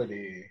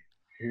somebody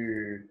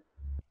who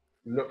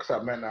looks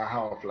at mental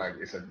health like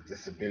it's a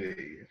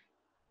disability.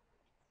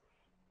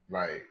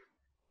 Like,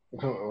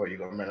 oh, you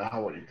got mental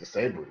health, what you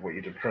disabled, what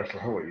you depressed,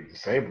 or what you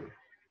disabled,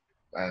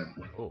 and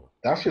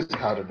that's just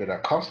how they've been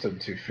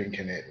accustomed to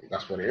thinking it.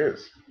 That's what it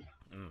is.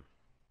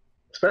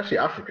 Especially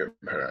African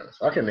parents.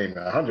 I can name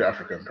 100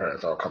 African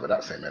parents that'll come with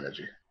that same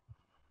energy.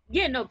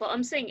 Yeah, no, but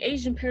I'm saying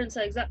Asian parents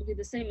are exactly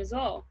the same as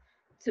well,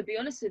 to be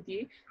honest with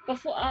you.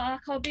 Before,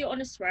 I'll be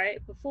honest, right?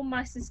 Before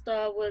my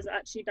sister was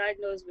actually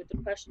diagnosed with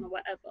depression or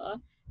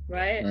whatever,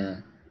 right?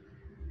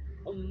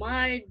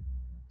 My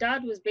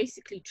dad was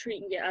basically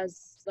treating it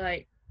as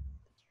like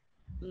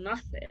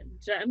nothing.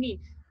 Do you know what I mean?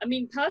 I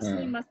mean,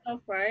 personally,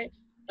 myself, right?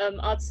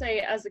 I'd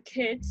say as a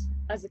kid,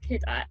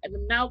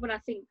 and now when I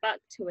think back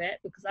to it,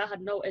 because I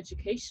had no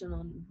education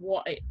on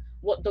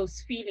what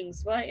those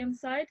feelings were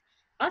inside,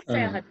 I'd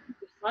say I had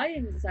high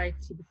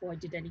anxiety before I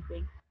did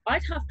anything.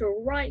 I'd have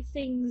to write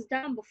things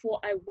down before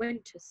I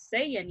went to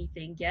say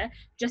anything, yeah,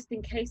 just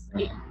in case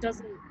it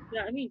doesn't, you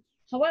know what I mean?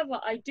 However,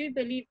 I do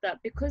believe that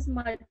because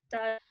my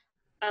dad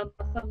and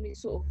my family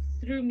sort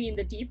of threw me in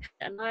the deep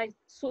end, and I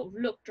sort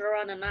of looked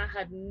around and I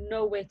had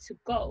nowhere to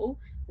go,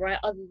 right,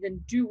 other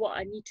than do what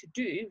I need to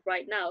do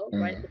right now,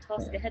 right, the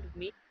task ahead of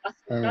me. I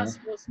think that's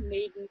what's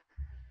made me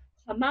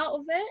come out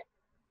of it,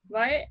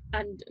 right?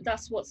 And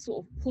that's what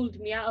sort of pulled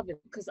me out of it,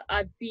 because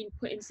I've been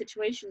put in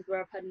situations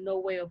where I've had no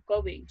way of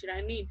going. Do you know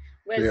what I mean?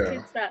 Whereas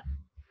kids that,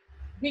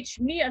 which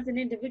me as an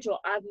individual,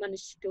 I've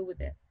managed to deal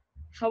with it.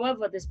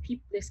 However,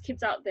 there's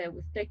kids out there,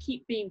 if they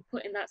keep being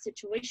put in that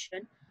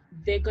situation,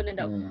 they're gonna end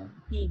up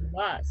being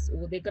worse,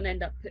 or they're gonna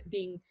end up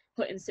being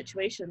put in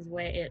situations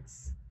where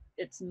it's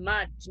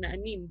mad. Do you know what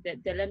I mean?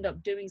 That they'll end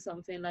up doing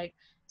something like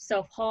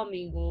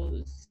self-harming or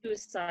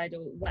suicide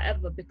or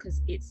whatever,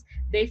 because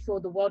they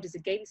feel the world is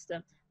against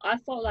them. I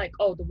felt like,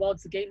 oh, the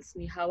world's against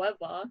me.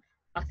 However,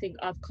 I think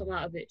I've come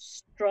out of it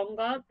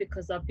stronger,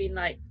 because I've been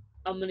like,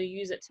 I'm gonna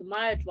use it to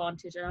my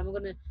advantage, and I'm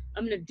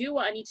gonna do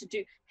what I need to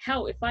do.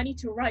 Hell, if I need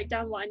to write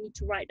down what I need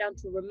to write down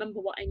to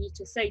remember what I need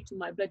to say to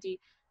my bloody,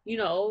 you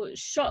know,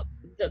 shop,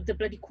 the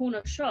bloody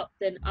corner shop,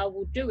 then I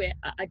will do it.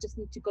 I just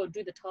need to go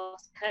do the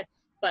task ahead.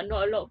 But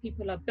not a lot of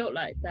people are built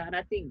like that, and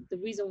I think the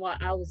reason why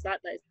I was like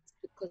that is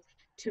because,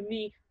 to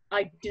me,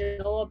 I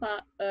didn't know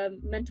about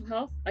mental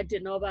health. I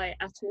didn't know about it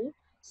at all,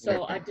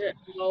 so I didn't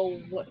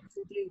know what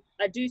to do.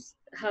 I do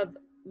have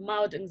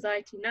mild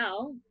anxiety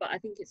now, but I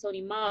think it's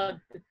only mild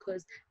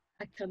because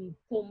I can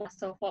pull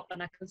myself up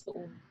and I can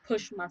sort of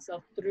push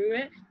myself through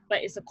it.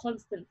 But it's a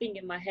constant thing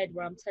in my head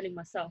where I'm telling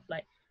myself,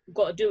 like, you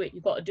got to do it,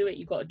 you got to do it,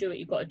 you got to do it,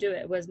 you got to do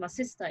it. Whereas my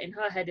sister, in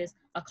her head, is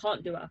I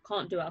can't do it, I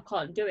can't do it, I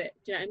can't do it.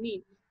 Do you know what I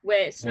mean?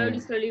 Where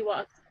slowly,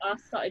 what I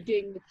started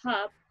doing with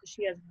her, because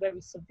she has a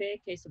very severe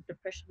case of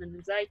depression and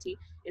anxiety,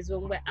 is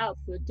when we're out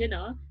for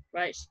dinner,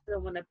 right?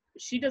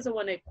 She doesn't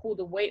want to call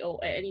the waiter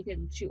or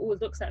anything. She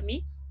always looks at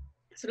me.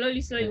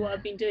 Slowly, what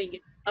I've been doing,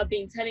 I've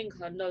been telling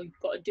her, no, you've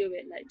got to do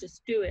it. Like,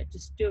 just do it,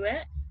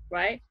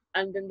 right?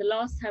 And then the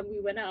last time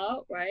we went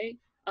out, right,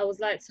 I was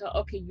like to her,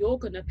 okay, you're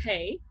gonna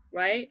pay,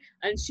 right?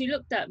 And she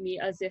looked at me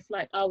as if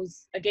like I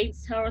was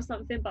against her or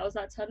something. But I was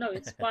like to her, no,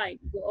 it's fine,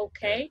 you're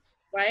okay,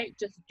 right?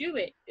 Just do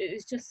it.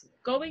 It's just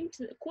calling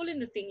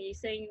the thingy,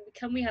 saying,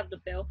 can we have the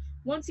bill?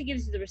 Once he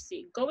gives you the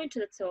receipt, go into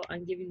the till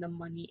and giving the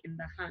money in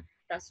the hand.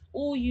 That's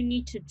all you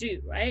need to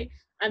do, right?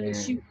 And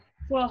she,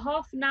 for a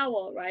half an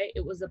hour, right,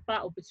 it was a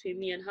battle between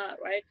me and her,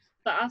 right?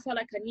 But I felt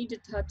like I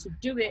needed her to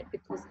do it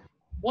because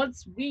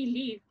once we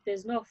leave,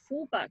 there's no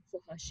fallback for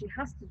her. She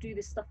has to do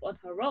this stuff on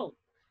her own.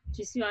 Do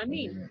you see what I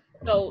mean?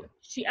 So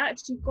she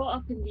actually got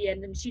up in the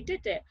end and she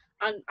did it.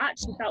 And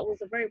actually, that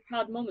was a very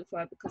proud moment for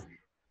her, because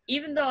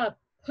even though I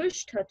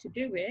pushed her to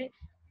do it,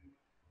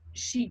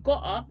 she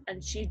got up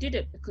and she did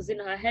it, because in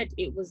her head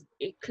it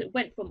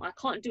went from I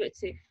can't do it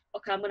to,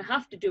 okay, I'm gonna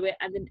have to do it,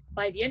 and then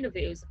by the end of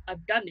it, it was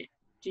I've done it.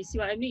 Do you see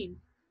what I mean?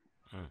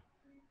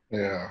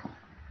 Yeah.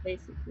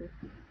 Basically.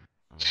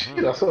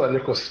 Jeez, I saw a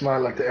little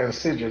smile at the end.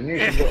 Sidra knew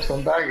she got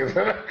some bangers.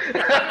 Yeah,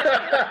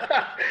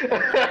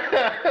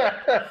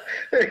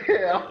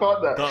 I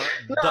thought that.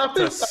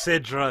 Dr.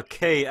 Sidra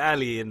K.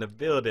 Ali in the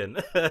building.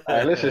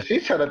 Listen,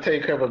 she's trying to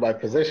take over my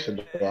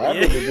position. I've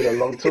been doing a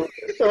long talk.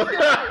 So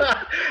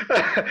have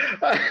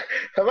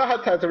I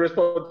had time to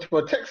respond to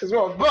a text as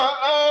well? But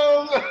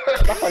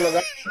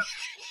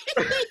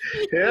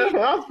yeah,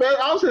 I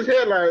was just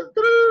here like.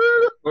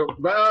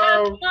 But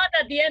I'm not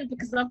at the end,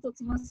 because I thought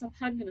to myself,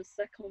 hang on a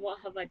second, what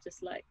have I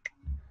just like?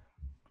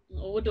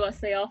 Or what do I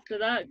say after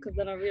that? Because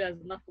then I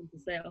realized nothing to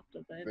say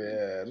after that.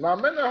 Yeah, now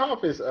mental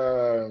health is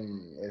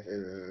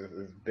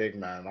big,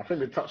 man. I think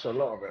we touched a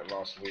lot of it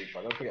last week,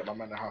 but don't forget my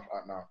mental health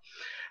out now.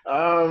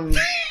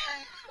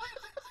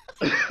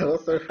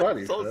 That's so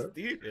funny. So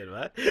stupid,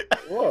 man.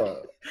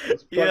 What?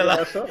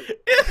 Yeah,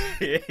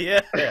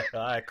 yeah. All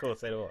right, cool.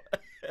 Say what.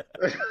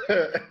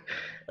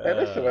 Hey,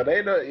 listen, man,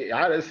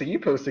 I don't see you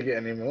posting it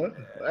anymore.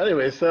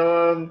 Anyway,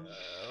 so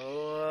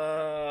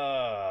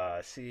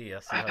I see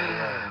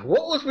how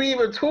what was we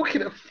even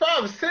talking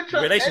about?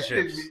 Sidra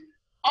relationships.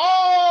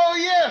 Oh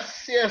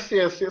yes.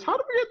 How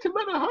did we get to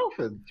mental health?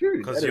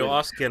 Because you're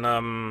asking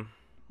about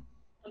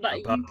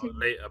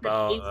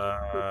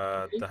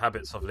the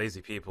habits of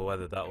lazy people,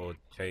 whether that will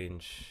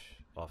change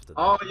after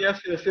that. Oh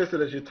yes, as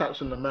you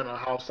touched on the mental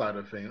health side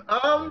of things.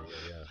 And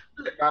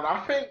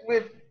I think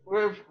with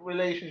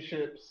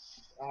relationships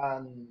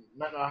and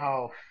mental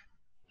health,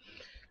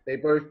 they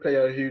both play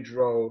a huge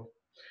role.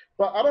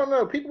 But I don't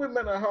know, people with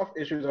mental health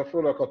issues, I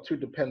feel like, are too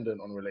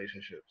dependent on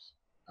relationships.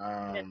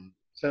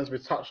 Since we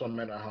touched on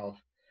mental health,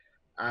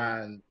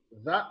 and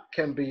that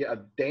can be a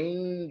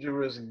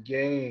dangerous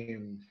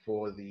game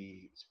for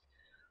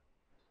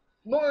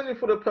not only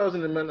for the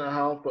person in mental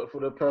health, but for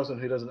the person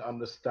who doesn't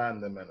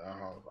understand the mental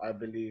health. I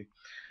believe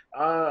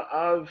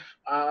I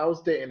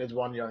was dating this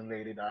one young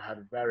lady that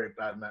had very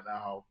bad mental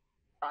health.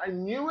 I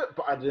knew it,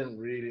 but I didn't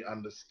really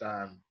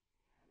understand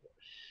what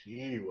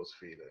she was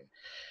feeling.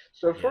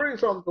 So, for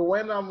example,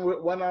 when I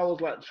was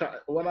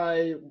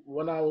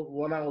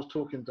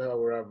talking to her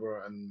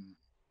wherever, and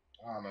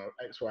I don't know,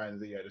 X, Y, and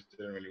Z, I just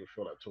didn't really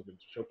feel like talking.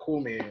 She'll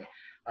call me.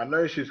 I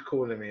know she's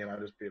calling me, and I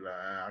just be like,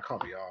 I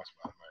can't be asked,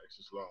 man. Like, it's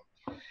just long.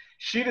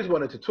 She just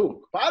wanted to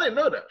talk, but I didn't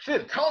know that. She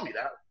didn't tell me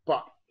that,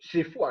 but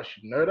she thought I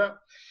should know that.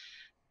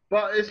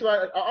 But it's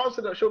like, I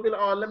answered that, she'll be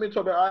like, oh, let me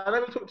talk to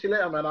you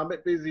later, man. I'm a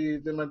bit busy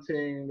doing my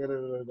thing,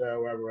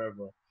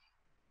 whatever.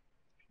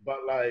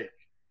 But like,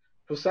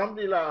 for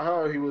somebody like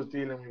her who was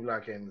dealing with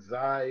like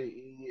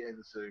anxiety,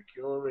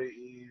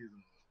 insecurities,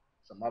 and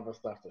some other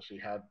stuff that she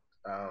had,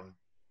 I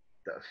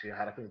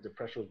think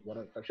depression was one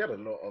of them. She had a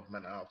lot of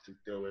mental health to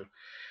deal with.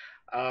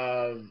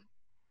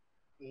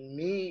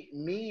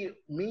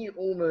 Me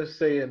almost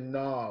saying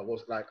nah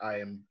was like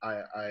I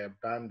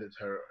abandoned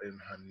her in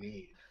her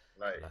need.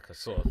 Like a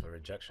sort of a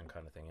rejection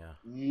kind of thing, yeah.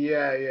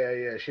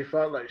 She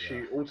felt like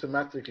she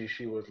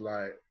was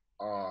like,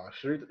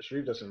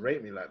 Sharif doesn't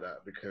rate me like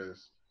that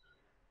because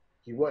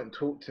he wouldn't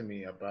talk to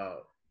me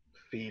about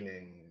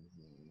feelings,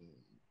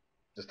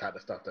 just type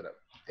of stuff that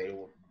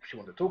she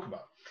wanted to talk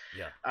about.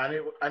 Yeah.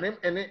 And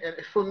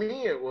for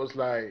me it was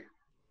like,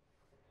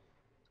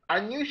 I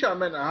knew she had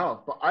mental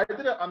health, but I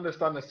didn't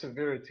understand the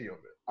severity of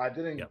it. I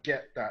didn't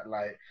get that,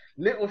 like,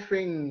 little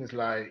things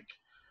like,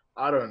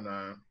 I don't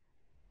know.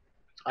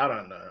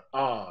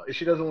 If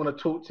she doesn't want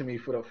to talk to me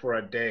for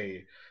a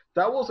day,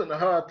 that wasn't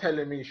her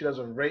telling me she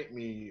doesn't rate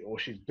me or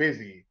she's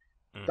busy.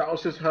 That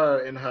was just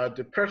her in her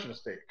depression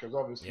state. Because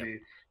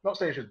obviously, not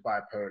saying she's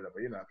bipolar,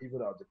 but people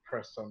that are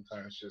depressed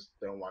sometimes just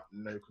don't want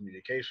no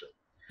communication.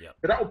 Yeah.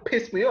 But that would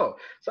piss me off.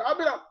 So I'd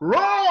be like,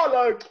 raw,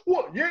 like,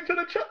 what? You ain't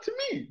trying to chat to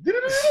me? And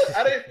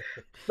then,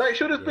 like,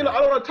 she'll just be like,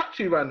 I don't want to touch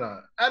you right now.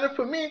 And then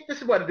for me,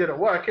 this is why it didn't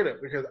work,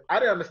 innit? Because I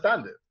didn't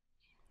understand it.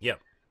 Yeah.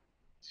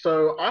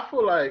 So I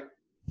feel like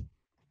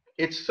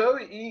it's so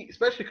easy,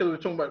 especially because we're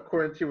talking about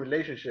quarantine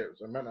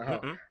relationships and mental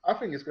health. I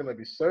think it's going to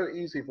be so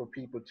easy for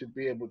people to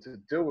be able to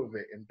deal with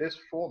it in this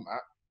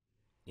format.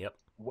 Yep.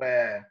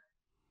 Where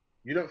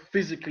you don't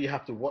physically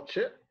have to watch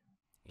it.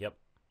 Yep.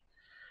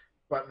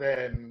 But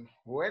then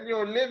when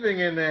you're living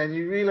in there and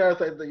you realize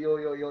that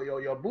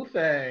your boo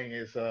thing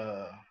is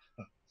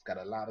it's got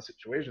a lot of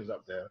situations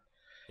up there.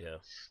 Yeah.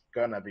 It's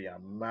gonna be a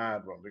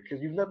mad one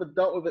because you've never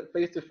dealt with it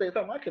face to face.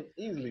 I can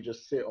easily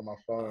just sit on my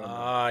phone.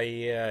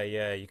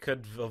 Yeah. You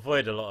could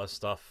avoid a lot of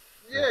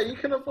stuff. Yeah, you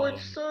can avoid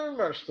so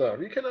much stuff.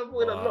 You can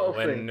avoid a lot of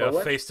things. But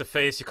when face to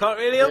face, you can't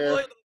really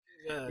avoid.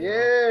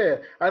 Yeah,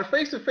 and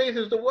face to face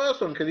is the worst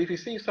one because if you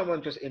see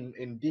someone just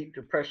in deep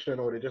depression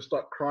or they just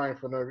start crying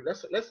for no,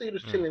 let's say you're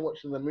just chilling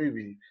watching the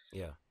movie,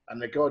 and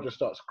the girl just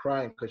starts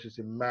crying because she's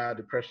in mad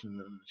depression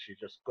and she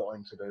just got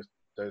into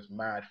those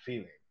mad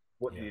feelings.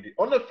 What do you do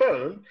on the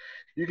phone?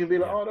 You can be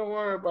like, oh, don't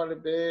worry about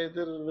it, babe.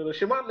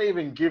 She might not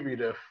even give you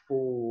the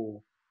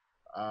full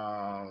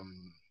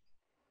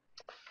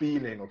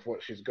feeling of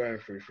what she's going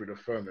through the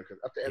phone because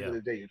at the end of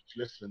the day, you're just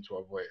listening to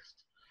her voice.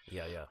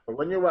 Yeah. But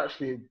when you're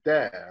actually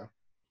there,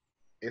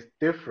 it's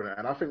different.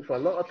 And I think for a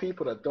lot of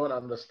people that don't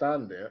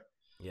understand it,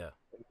 it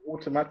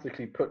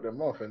automatically put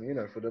them off. And,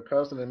 for the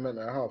person in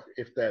mental health,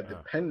 if they're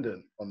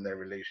dependent on their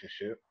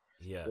relationship,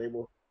 they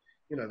will,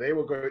 they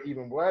will go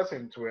even worse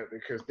into it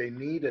because they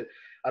need it.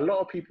 A lot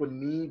of people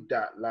need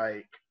that,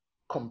 like,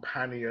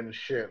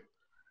 companionship,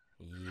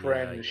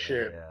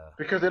 friendship,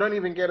 because they don't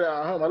even get it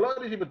at home. A lot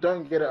of these people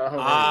don't get it at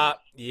home.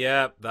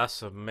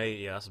 That's a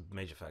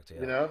major factor.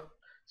 Yeah.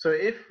 So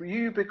if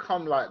you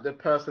become like the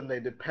person they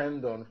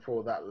depend on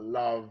for that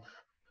love,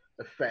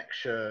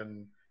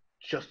 affection,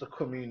 just the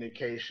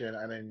communication,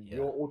 and then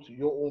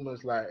you're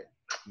almost like,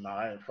 nah,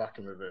 I ain't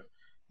fucking with it.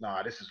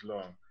 Nah, this is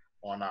long.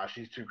 Or nah,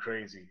 she's too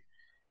crazy.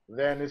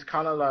 Then it's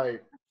kind of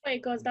like. When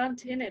it goes down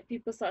to it,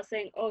 people start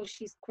saying, "Oh,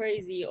 she's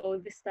crazy," or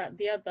this, that,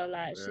 the other.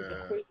 Like she's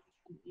a crazy.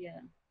 Yeah.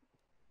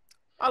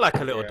 I like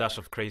a little dash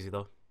of crazy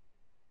though.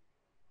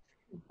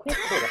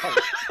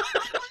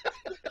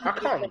 I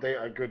can't date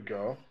a good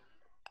girl.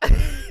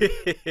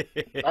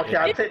 Okay,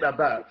 I take that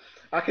back.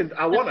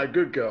 I want a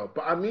good girl,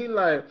 but I mean,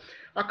 like,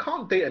 I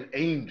can't date an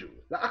angel.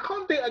 Like, I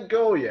can't date a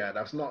girl,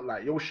 that's not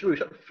like, yo, shut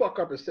the fuck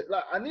up and sit.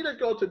 Like, I need a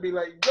girl to be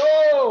like,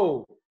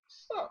 yo,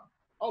 what's up?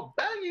 I'll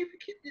bang you if you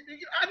keep.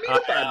 I need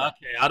a bang.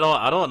 Okay, I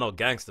don't want no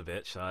gangster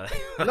bitch.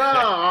 No,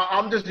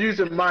 I'm just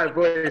using my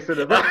voice in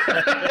the back.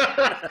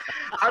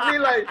 I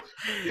mean, like,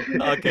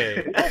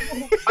 okay.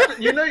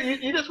 You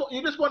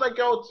just want a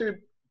girl to,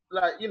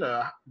 like,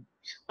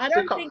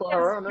 stick up for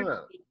her own,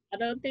 innit? I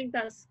don't think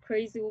that's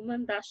crazy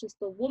woman. That's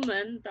just a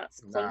woman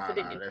that's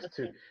confident in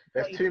herself.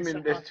 There's too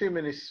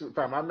many.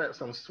 Fam, I met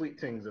some sweet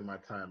things in my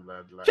time,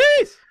 lad. Like,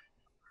 jeez.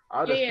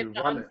 I'll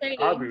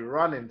be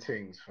running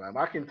things, fam.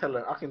 I can tell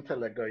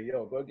her, go,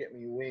 yo, go get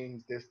me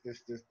wings, this,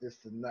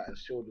 and that, and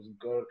she'll just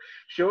go.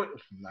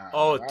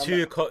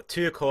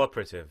 Too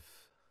cooperative.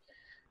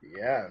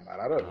 Yeah, man,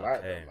 I don't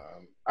like that,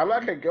 man. I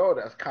like a girl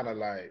that's kind of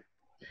like.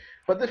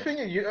 But the thing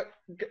is,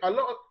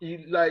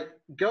 like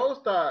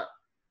girls that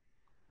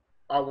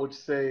I would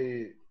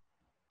say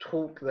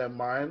talk their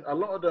mind. A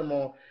lot of them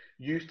are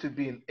used to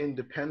being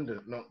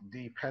independent, not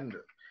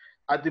dependent.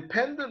 A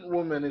dependent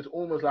woman is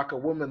almost like a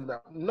woman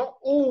that, not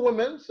all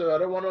women, so I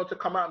don't want her to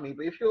come at me,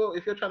 but if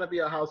you're trying to be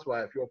a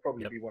housewife, you'll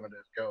probably be one of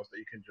those girls that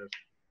you can just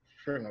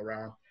string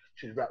around.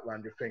 She's wrapped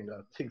around your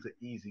finger. Things are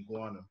easy,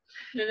 go on.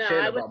 No,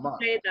 I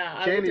wouldn't say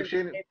that.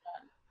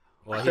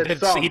 Well,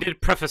 he did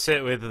preface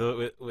it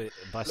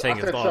by saying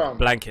it's not a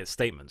blanket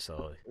statement,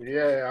 so.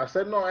 Yeah, I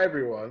said not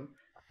everyone,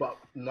 but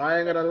I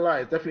ain't gonna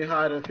lie, it's definitely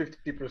higher than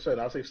 50%.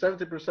 I'll say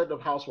 70%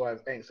 of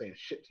housewives ain't saying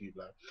shit to you,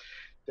 bro.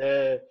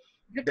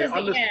 They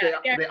understand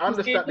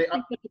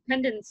the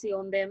dependency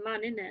on their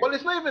man, innit? Well,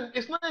 it's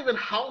not even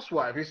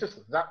housewife. It's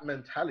just that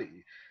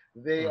mentality.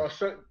 They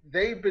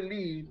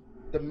believe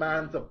the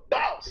man's a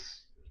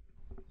boss.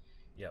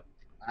 Yep.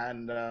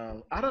 And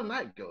I don't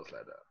like girls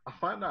like that. I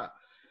find that.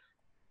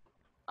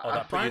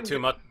 That put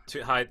you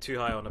too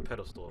high on a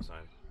pedestal, so.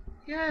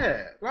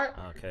 Yeah, like.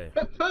 Okay.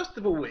 But first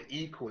of all, we're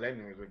equal,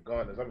 anyways.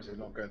 Regardless, obviously,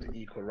 it's not going to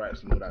equal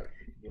rights and all that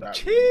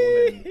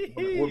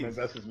woman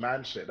versus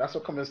man shit. That's a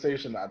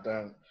conversation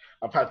that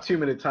I've had too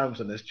many times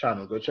on this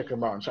channel. Go check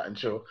them out and chat and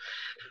chill.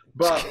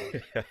 But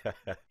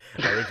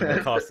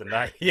original cast and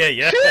that, yeah.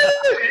 Yeah,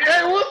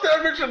 what's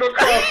the original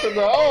cast and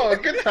that? Oh,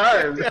 good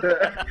times.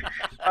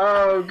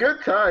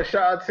 Good times.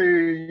 Shout out to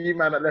you,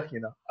 man, that left me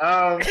now.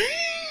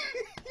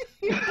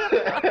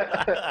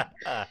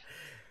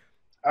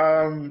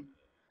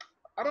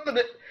 I don't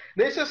know.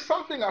 There's just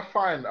something I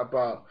find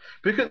about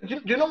because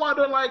do you know why I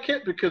don't like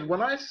it? Because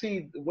when I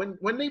see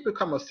when they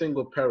become a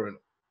single parent,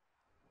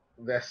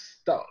 they're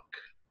stuck.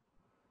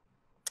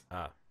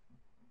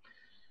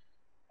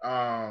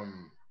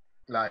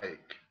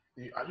 Like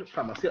I look,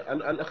 fam,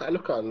 I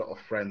look at a lot of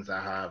friends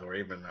I have, or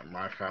even like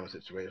my family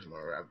situation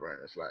or whatever,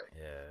 and it's like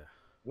Yeah.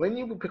 when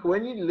you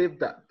live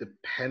that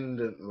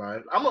dependent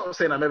life. I'm not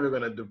saying I'm ever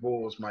gonna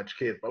divorce my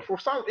kids, but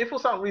if for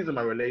some reason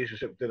my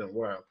relationship didn't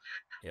work,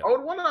 Yep. I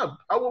would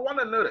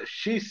wanna know that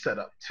she's set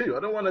up too. I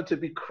don't want her to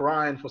be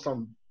crying for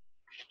some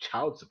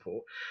child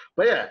support.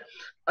 But yeah,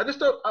 I just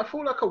don't. I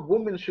feel like a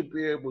woman should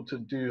be able to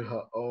do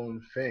her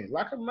own thing,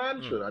 like a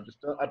man should. I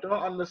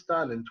don't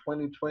understand in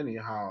 2020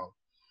 how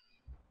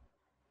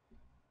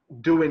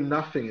doing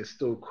nothing is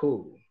still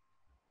cool.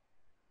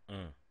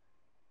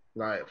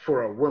 Like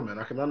for a woman,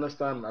 I can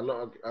understand a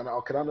lot of, and I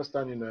can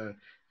understand, you know,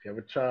 if you have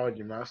a child,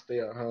 you might stay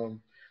at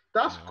home.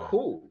 That's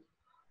cool.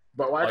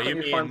 But why can't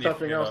you find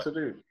something else to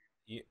do?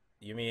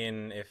 You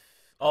mean if?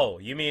 Oh,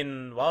 you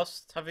mean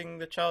whilst having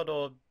the child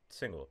or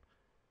single?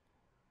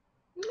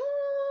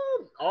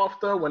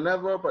 After,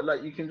 whenever, but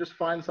like you can just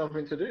find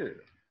something to do.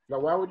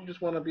 Like, why would you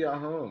just want to be at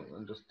home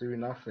and just do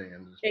nothing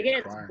and just it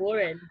gets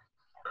boring?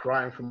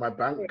 Crying for my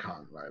bank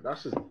account, like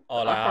that's just.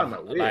 Oh, like I find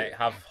that weird. Like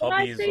have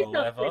hobbies or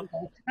whatever.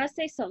 Can I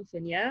say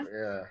something? Yeah.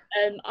 Yeah.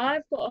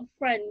 I've got a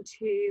friend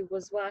who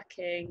was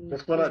working.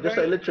 Just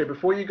say literally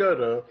before you go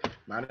though,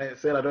 man. I ain't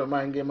saying I don't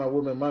mind giving my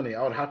woman money.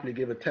 I would happily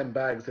give her 10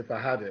 bags if I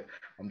had it.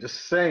 I'm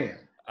just saying.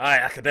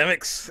 Alright,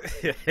 academics.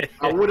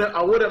 I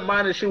wouldn't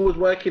mind if she was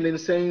working in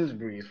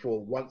Sainsbury's for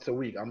once a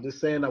week. I'm just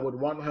saying I would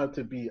want her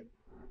to be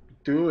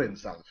doing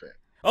something.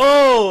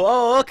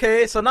 Oh,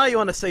 okay. So now you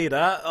want to say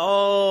that?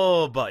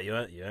 Oh, but you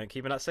ain't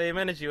keeping that same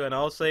energy when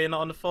I was saying it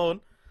on the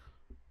phone.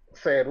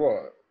 Saying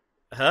what?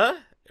 Huh?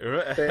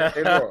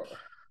 Saying what?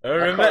 You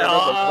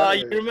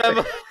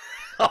remember?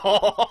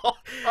 Oh,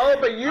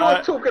 but you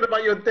were talking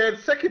about your dead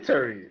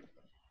secretary.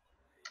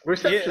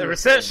 Receptionist. Yeah,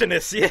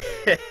 receptionist, yeah.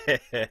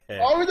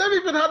 Oh, we don't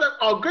even have that.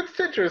 Oh, good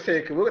Sidra is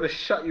here because we're going to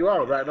shut you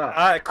out right now.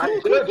 Alright,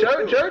 cool.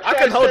 Joe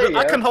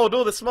I can hold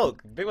all the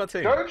smoke. Big one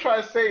too. Don't try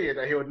to say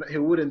that he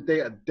wouldn't date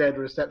a dead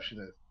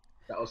receptionist.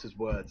 That was his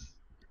words.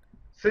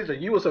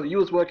 Sidra, you was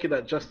working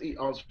at Just Eat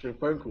answering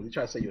phone calls. You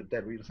try to say you're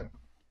dead. Read a second.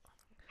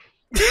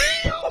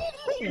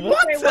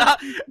 What?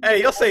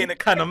 Hey, you're saying it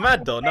kind of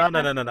mad though. No.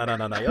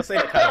 You're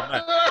saying it kind of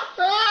mad.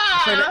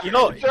 You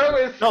know, Joe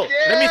is scared,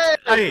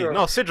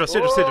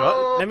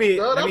 Sidra. Let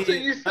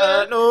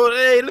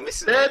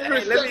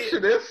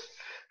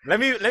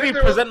me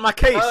present my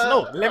case.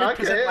 Let me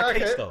present my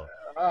case though.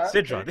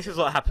 Sidra, this is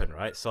what happened,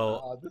 right?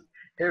 So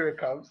here it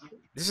comes.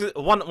 This is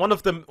one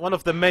of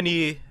the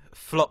many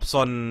flops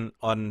on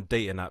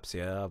dating apps.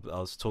 Yeah, I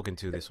was talking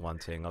to this one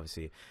thing,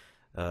 obviously,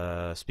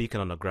 speaking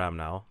on the gram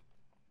now.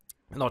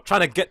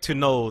 Trying to get to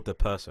know the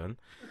person.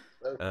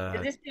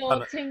 Is this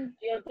your thing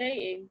you're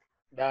dating?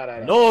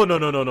 No.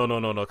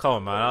 Come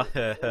on, man.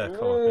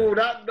 Come on.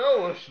 That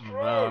no was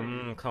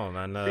strong. Come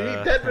on, man.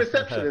 See, dead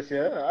receptionist,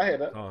 yeah? I hear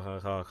that. Come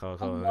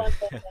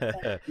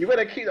on. You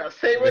better keep that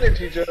same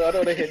energy, Joe. I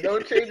don't want to hear no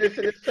changes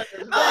to this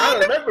sentence. I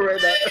don't remember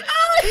right now.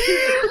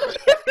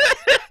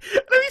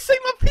 Let me say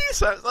my piece.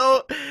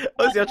 So,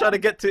 obviously, I'm trying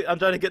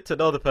to get to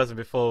know the person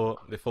before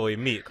we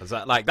meet, because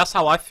that's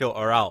how I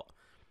filter out,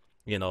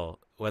 you know,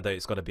 whether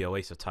it's going to be a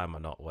waste of time or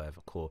not, whatever,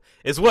 cool.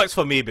 It's worked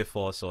for me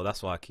before, so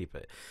that's why I keep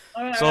it.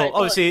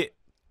 Obviously,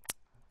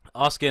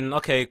 asking,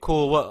 okay,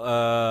 cool,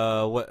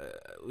 what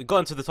we got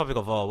into the topic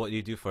of, what do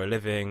you do for a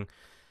living?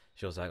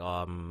 She was like,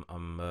 I'm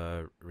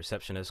a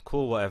receptionist,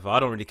 cool, whatever. I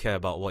don't really care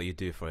about what you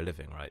do for a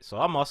living, right? So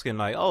I'm asking,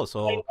 like,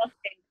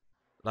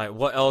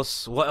 what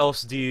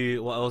else do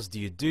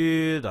you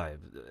do?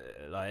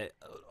 Like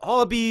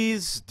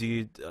hobbies? Do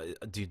you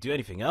do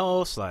anything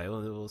else? Like,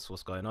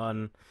 what's going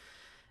on?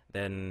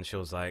 Then she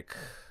was like,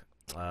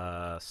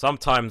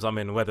 sometimes I'm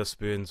in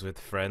Weatherspoons with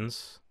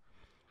friends.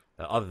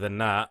 Other than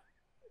that,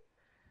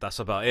 that's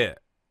about it.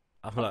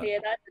 I'm like, yeah,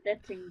 that's the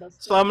dead thing.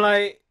 So I'm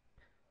like,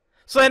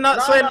 no.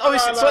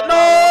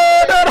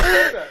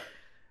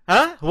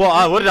 Huh?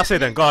 What did I say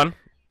then? Go on.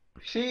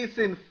 She's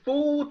in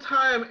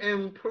full-time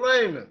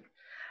employment.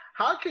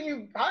 How can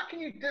you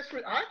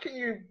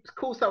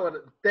call someone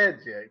dead?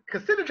 Yeah,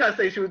 because Sidra tried to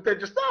say she was dead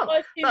just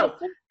now. No,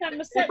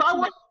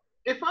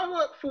 if I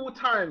work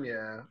full-time,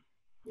 yeah.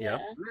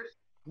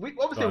 We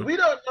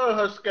don't know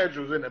her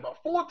schedules in it, but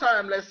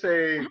full-time, let's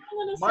say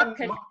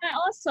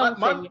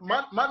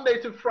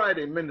Monday to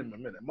Friday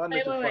minimum.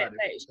 Monday to Friday.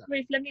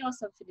 Wait, let me ask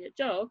something here.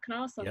 Joe, can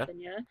I ask something?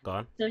 Yeah. Go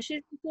on. So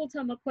she's in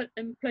full-time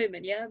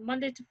employment. Yeah,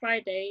 Monday to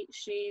Friday,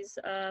 she's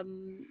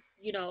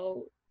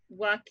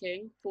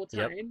working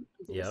full-time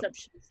as a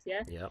receptionist.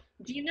 Yeah. Yeah.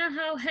 Do you know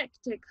how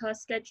hectic her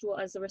schedule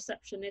as a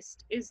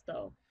receptionist is,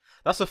 though?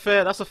 That's a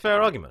fair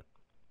argument.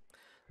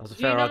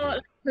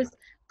 Argument.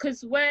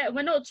 Because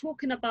we're not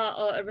talking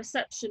about a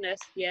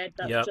receptionist,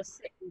 that's just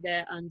sitting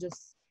there and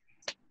just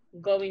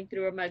going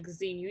through a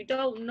magazine. You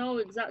don't know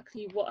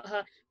exactly what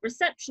her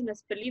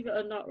receptionist, believe it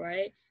or not,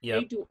 right?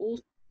 They do all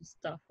sorts of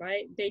stuff,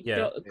 right?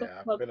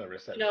 I've been a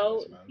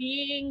receptionist, man.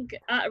 Being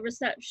at a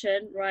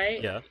reception,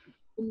 right? Yeah.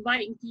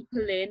 Inviting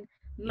people in,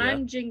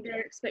 managing their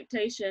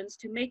expectations,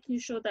 to making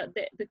sure that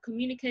the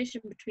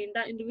communication between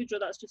that individual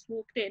that's just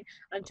walked in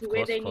and to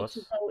where they need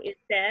to go is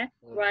there,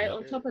 right?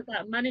 On top of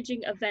that,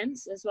 managing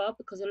events as well,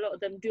 because a lot of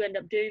them do end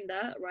up doing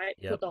that, right?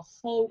 For the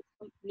whole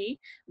company,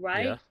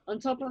 right? On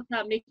top of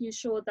that, making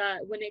sure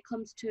that when it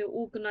comes to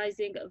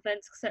organizing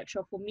events,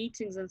 etc., for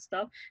meetings and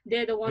stuff,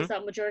 they're the ones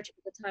that majority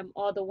of the time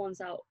are the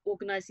ones out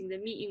organizing the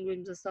meeting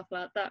rooms and stuff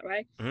like that,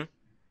 right?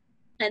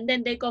 And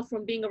then they go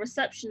from being a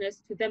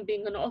receptionist to them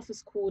being an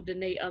office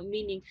coordinator,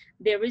 meaning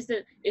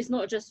it's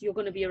not just you're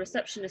going to be a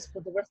receptionist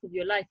for the rest of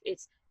your life.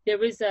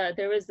 There is a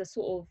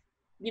sort of,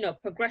 you know,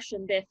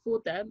 progression there for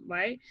them,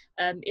 right?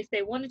 If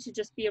they wanted to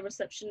just be a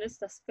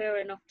receptionist, that's fair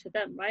enough to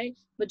them, right?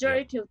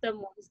 Majority of them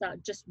ones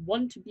that just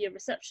want to be a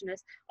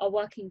receptionist are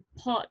working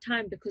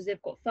part-time because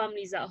they've got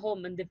families at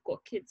home and they've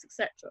got kids,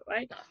 etc.,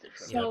 right?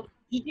 So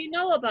did you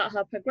know about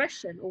her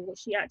progression or what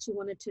she actually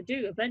wanted to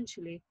do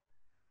eventually?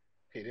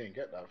 He didn't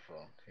get that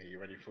far. He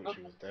already thought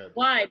she was dead.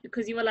 Why?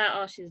 Because you were like,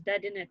 oh, she's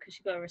dead, innit? Because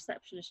she got a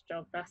receptionist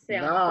job. That's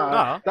it.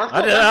 Nah,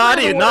 I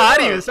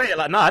didn't even say it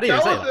like. Nah, I didn't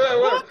even say it.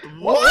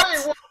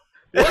 What?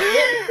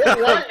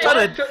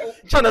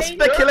 Trying to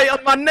speculate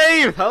on my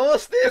name.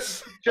 What's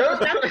this? Joe.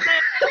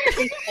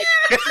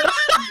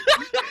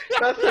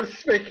 That's a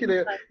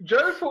speculative.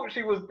 Joe thought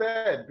she was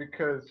dead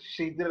because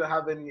she didn't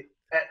have any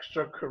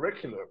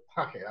extracurricular.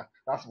 Okay,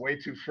 that's way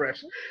too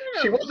fresh.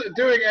 She wasn't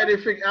doing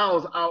anything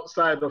else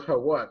outside of her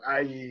work,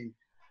 i.e.,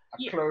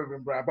 a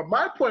clothing brand. But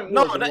my point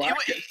was,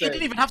 it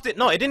didn't even have to.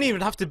 No, it didn't even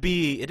have to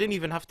be. It didn't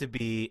even have to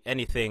be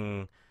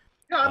anything.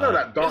 Yeah, I know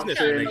that dancing.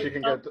 She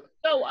can go.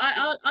 No,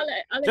 I'll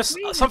just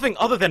something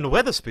other than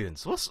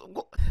Weatherspoons. What?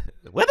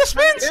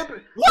 Weatherspoons? Yeah,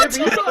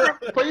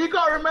 but you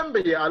gotta remember,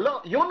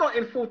 you're not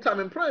in full-time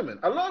employment.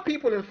 A lot of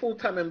people in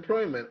full-time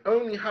employment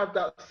only have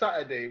that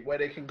Saturday where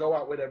they can go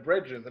out with their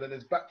brethren, and then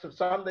it's back to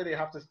Sunday they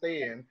have to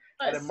stay in,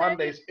 and then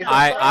Mondays.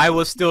 I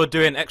was still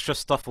doing extra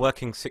stuff,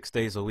 working 6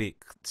 days a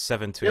week,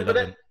 7 to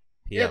 11.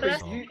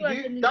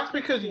 That's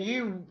because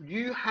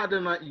you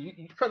hadn't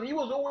you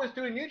was always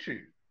doing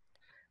YouTube.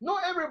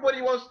 Not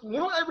everybody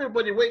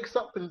wakes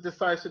up and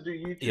decides to do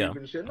YouTube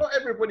and shit. Not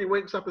everybody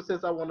wakes up and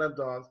says, I want to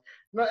dance.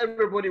 Not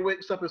everybody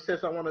wakes up and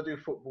says, I want to do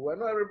football.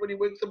 And not everybody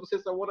wakes up and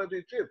says, I want to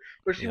do gym.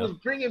 But she was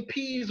bringing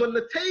peas on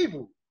the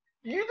table.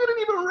 You didn't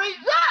even rate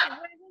that.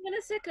 Wait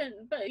a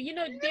second. But, you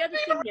know, the other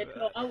thing here,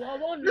 I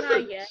won't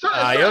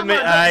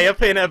lie, you're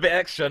paying a bit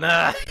extra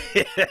now.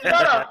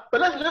 No,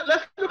 but let's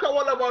look at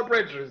one of our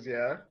brethren,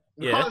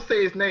 We can't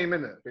say his name,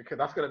 innit? Because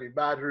that's going to be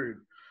bad rude.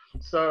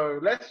 So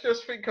let's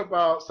just think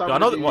about something.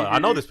 I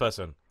know this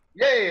person.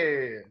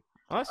 Yeah.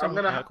 Oh,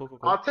 cool.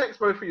 I'll text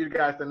both of you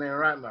guys the name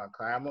right now,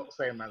 because I'm not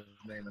saying man's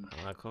name.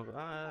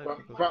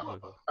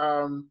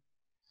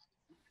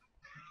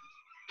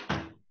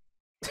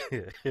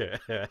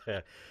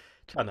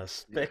 Trying to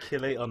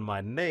speculate on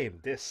my name.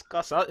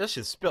 Disgust. I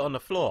should spit on the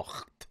floor.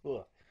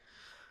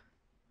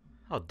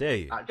 How dare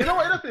you? You know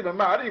what? It doesn't even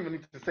matter. I didn't even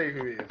need to say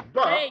who it is.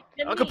 But I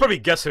could probably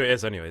guess who it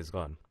is anyway. It's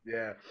gone.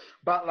 Yeah.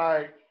 But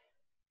like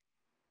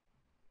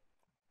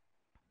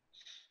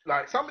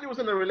somebody was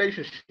in a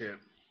relationship.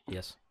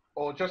 Yes.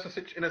 Or just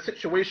in a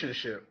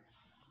situationship.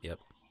 Yep.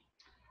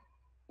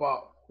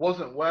 But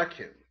wasn't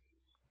working.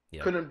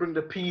 Yep. Couldn't bring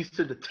the peas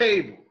to the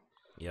table.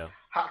 Yeah.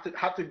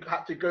 Had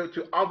to go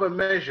to other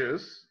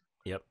measures.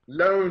 Yep.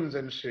 Loans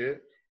and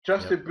shit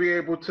just to be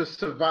able to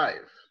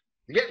survive.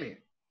 You get me?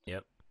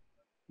 Yep.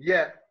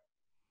 Yeah.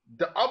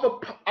 The other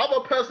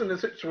person in the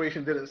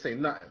situation didn't say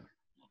nothing.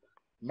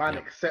 Man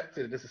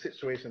accepted this is a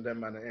situation that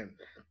man are in.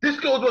 This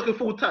girl's working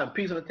full time,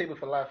 peas on the table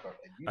for life.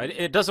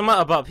 It doesn't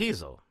matter about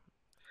peas though.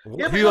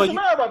 Yeah, but it doesn't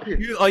matter about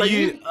peas. Who are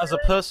you as a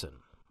person?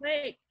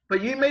 Wait.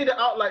 But you made it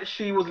out like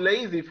she was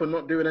lazy for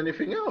not doing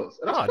anything else.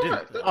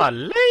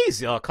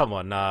 Lazy? Oh, come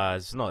on, nah,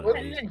 it's not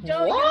lazy.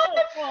 Joe,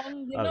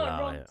 you're not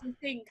wrong to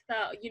think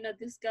that, you know,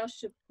 this girl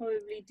should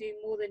probably do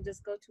more than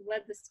just go to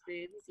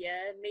Weatherspoons,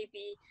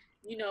 maybe,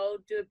 you know,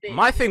 do a bit.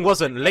 My thing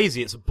wasn't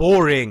lazy, it's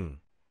boring.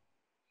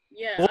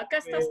 Yeah, I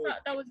guess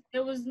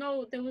there was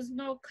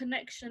no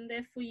connection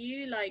there for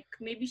you. Like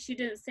maybe she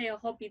didn't say a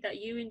hobby that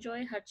you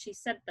enjoy. Had she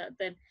said that,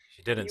 then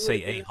she didn't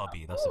say a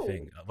hobby. That's the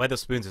thing.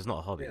 Weatherspoons is not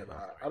a hobby.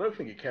 Yeah, I don't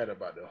think he cared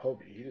about the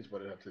hobby. He just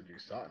wanted her to do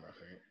something. I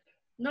think.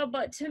 No,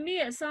 but to me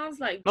it sounds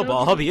like. No, but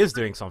a hobby is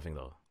doing something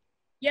though.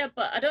 Yeah,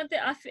 but I don't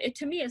think.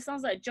 To me, it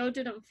sounds like Joe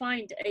didn't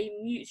find a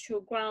mutual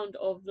ground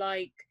of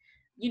like,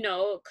 you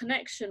know,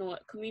 connection or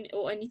community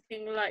or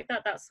anything like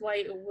that. That's why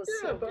it was.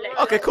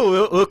 Okay,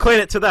 cool. We'll coin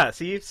it to that.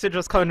 See,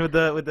 Sidra's coming with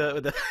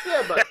the.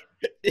 Yeah, but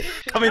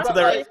coming to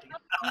the.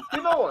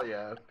 You know what?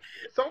 Yeah,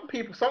 some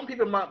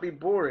people might be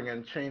boring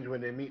and change when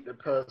they meet the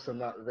person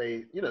that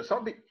they. You know,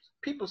 some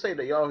people say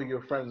they are who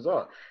your friends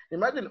are.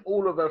 Imagine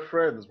all of her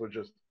friends were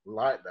just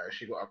like that.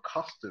 She got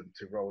accustomed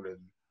to rolling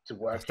to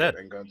work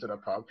and going to the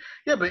pub.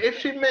 Yeah, but if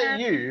she met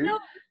you.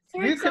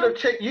 You could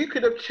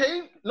have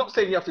changed. Not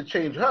saying you have to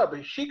change her,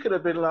 but she could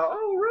have been like,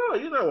 "Oh, oh,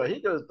 you know what, he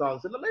goes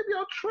dancing, and maybe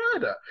I'll try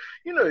that.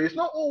 You know, it's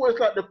not always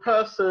like the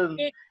person.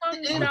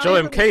 I'm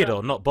Joe MK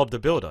though, not Bob the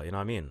Builder. You know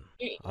what I mean?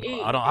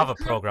 I don't have a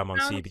program on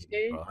CB.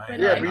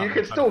 Yeah, but you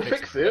can still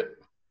fix it.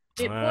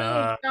 It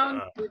boils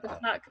down to the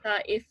fact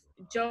that if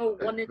Joe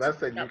wanted to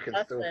be that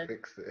person, still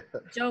fix it.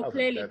 Joe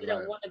clearly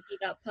didn't want to be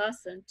that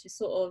person to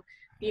sort of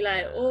be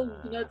like, oh,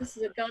 you know, this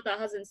is a girl that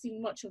hasn't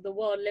seen much of the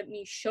world. Let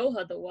me show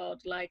her the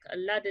world, like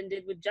Aladdin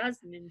did with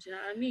Jasmine. Do you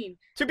know what I mean?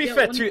 To be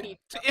fair,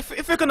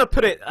 if we're gonna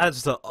put it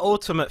as the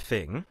ultimate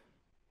thing,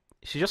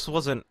 she just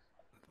wasn't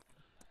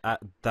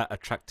that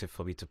attractive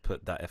for me to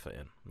put that effort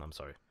in. I'm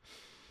sorry.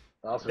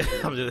 Let's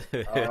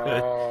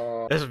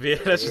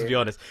just be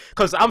honest,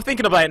 because I'm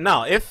thinking about it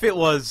now. If it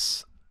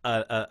was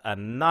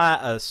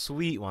a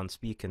sweet one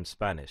speaking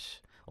Spanish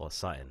or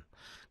something,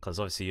 because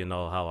obviously you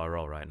know how I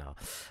roll right now.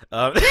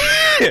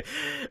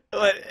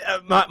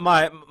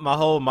 My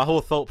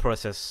whole thought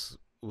process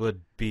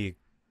would be,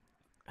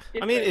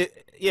 different. I mean,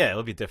 it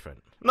would be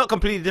different. Not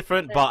completely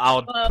different, but I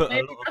would put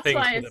a lot of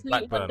things in the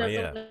back burner.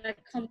 Yeah,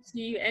 come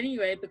to you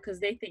anyway because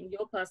they think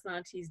your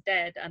personality is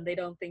dead and they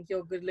don't think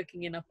you're good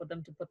looking enough for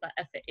them to put that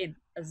effort in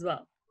as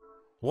well.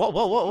 What?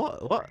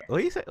 What are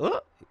you saying?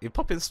 What? You're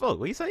popping smoke.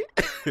 What are you saying?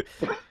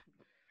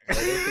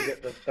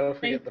 Don't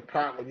forget the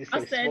part when you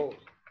say smoke.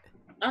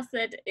 I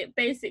said it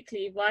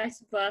basically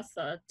vice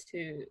versa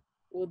to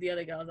all the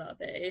other girls out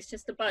there. It's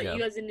just about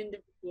you as an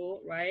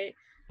individual, right?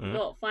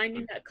 Not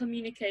finding that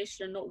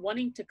communication, not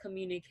wanting to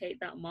communicate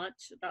that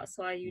much. That's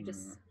why you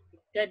just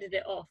deaded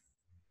it off.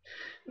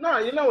 No,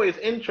 you know it's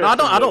interesting.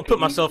 I don't put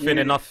myself in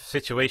enough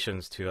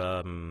situations to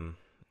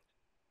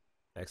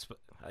I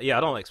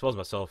don't expose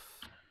myself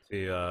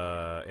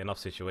to enough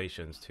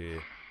situations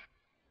to.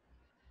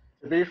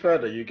 To be fair,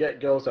 though, you get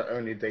girls that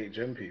only date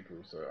gym people,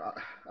 so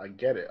I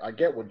get it. I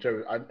get what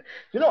Joe. I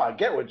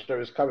get what Joe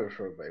is coming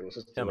from, but it was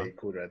just the way he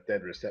called her a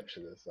dead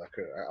receptionist. I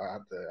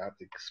have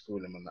to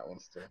school him on that one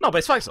still. No, but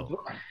it's fine,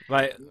 so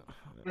like.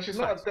 But she's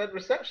not a dead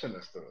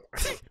receptionist, though.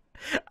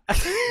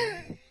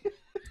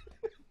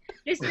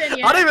 Listen,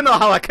 I don't even know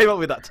how I came up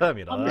with that term,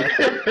 you know.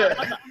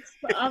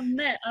 I've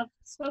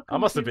spoken. I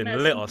must have been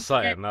lit or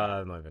something. No,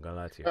 I'm not even gonna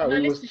lie to you. No,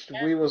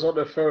 we was on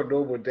the phone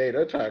normal day.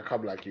 Don't try to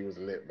come like you was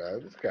lit,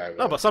 man. This guy. Man.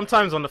 No, but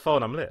sometimes on the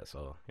phone I'm lit,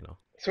 so you know.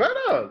 Swear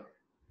on.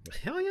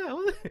 Hell yeah.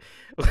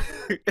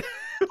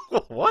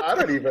 What? I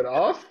don't even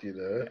ask you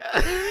though.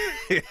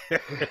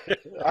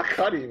 I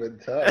can't even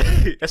tell.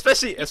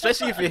 Especially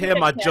if you hear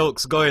my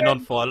jokes going on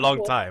for a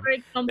long time,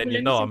 then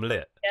you know I'm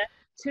lit. Yeah.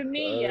 To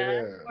me,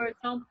 for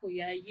example,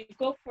 you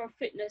go for a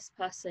fitness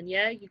person,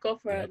 you go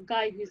for a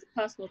guy who's a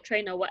personal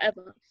trainer,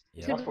 whatever.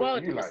 To the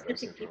world, it's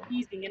aesthetically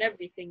pleasing and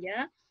everything,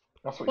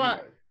 That's what but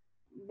you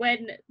like.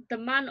 When the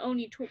man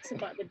only talks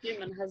about the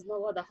gym and has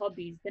no other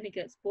hobbies, then it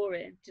gets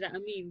boring. Do you know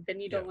what I mean?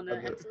 Then you don't want to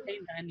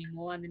entertain that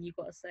anymore, and then you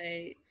got to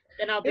say,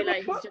 then I'll be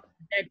like, he's just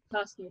a dead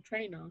personal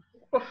trainer.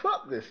 But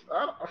fuck this.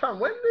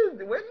 When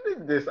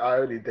did this I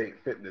only date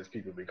fitness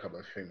people become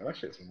a thing? That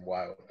shit's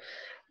wild.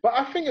 But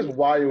I think it's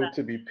wild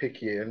to be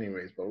picky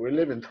anyways, but we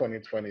live in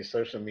 2020,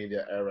 social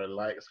media era,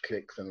 likes,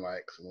 clicks, and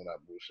likes, and all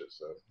that bullshit,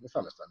 so it's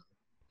understandable.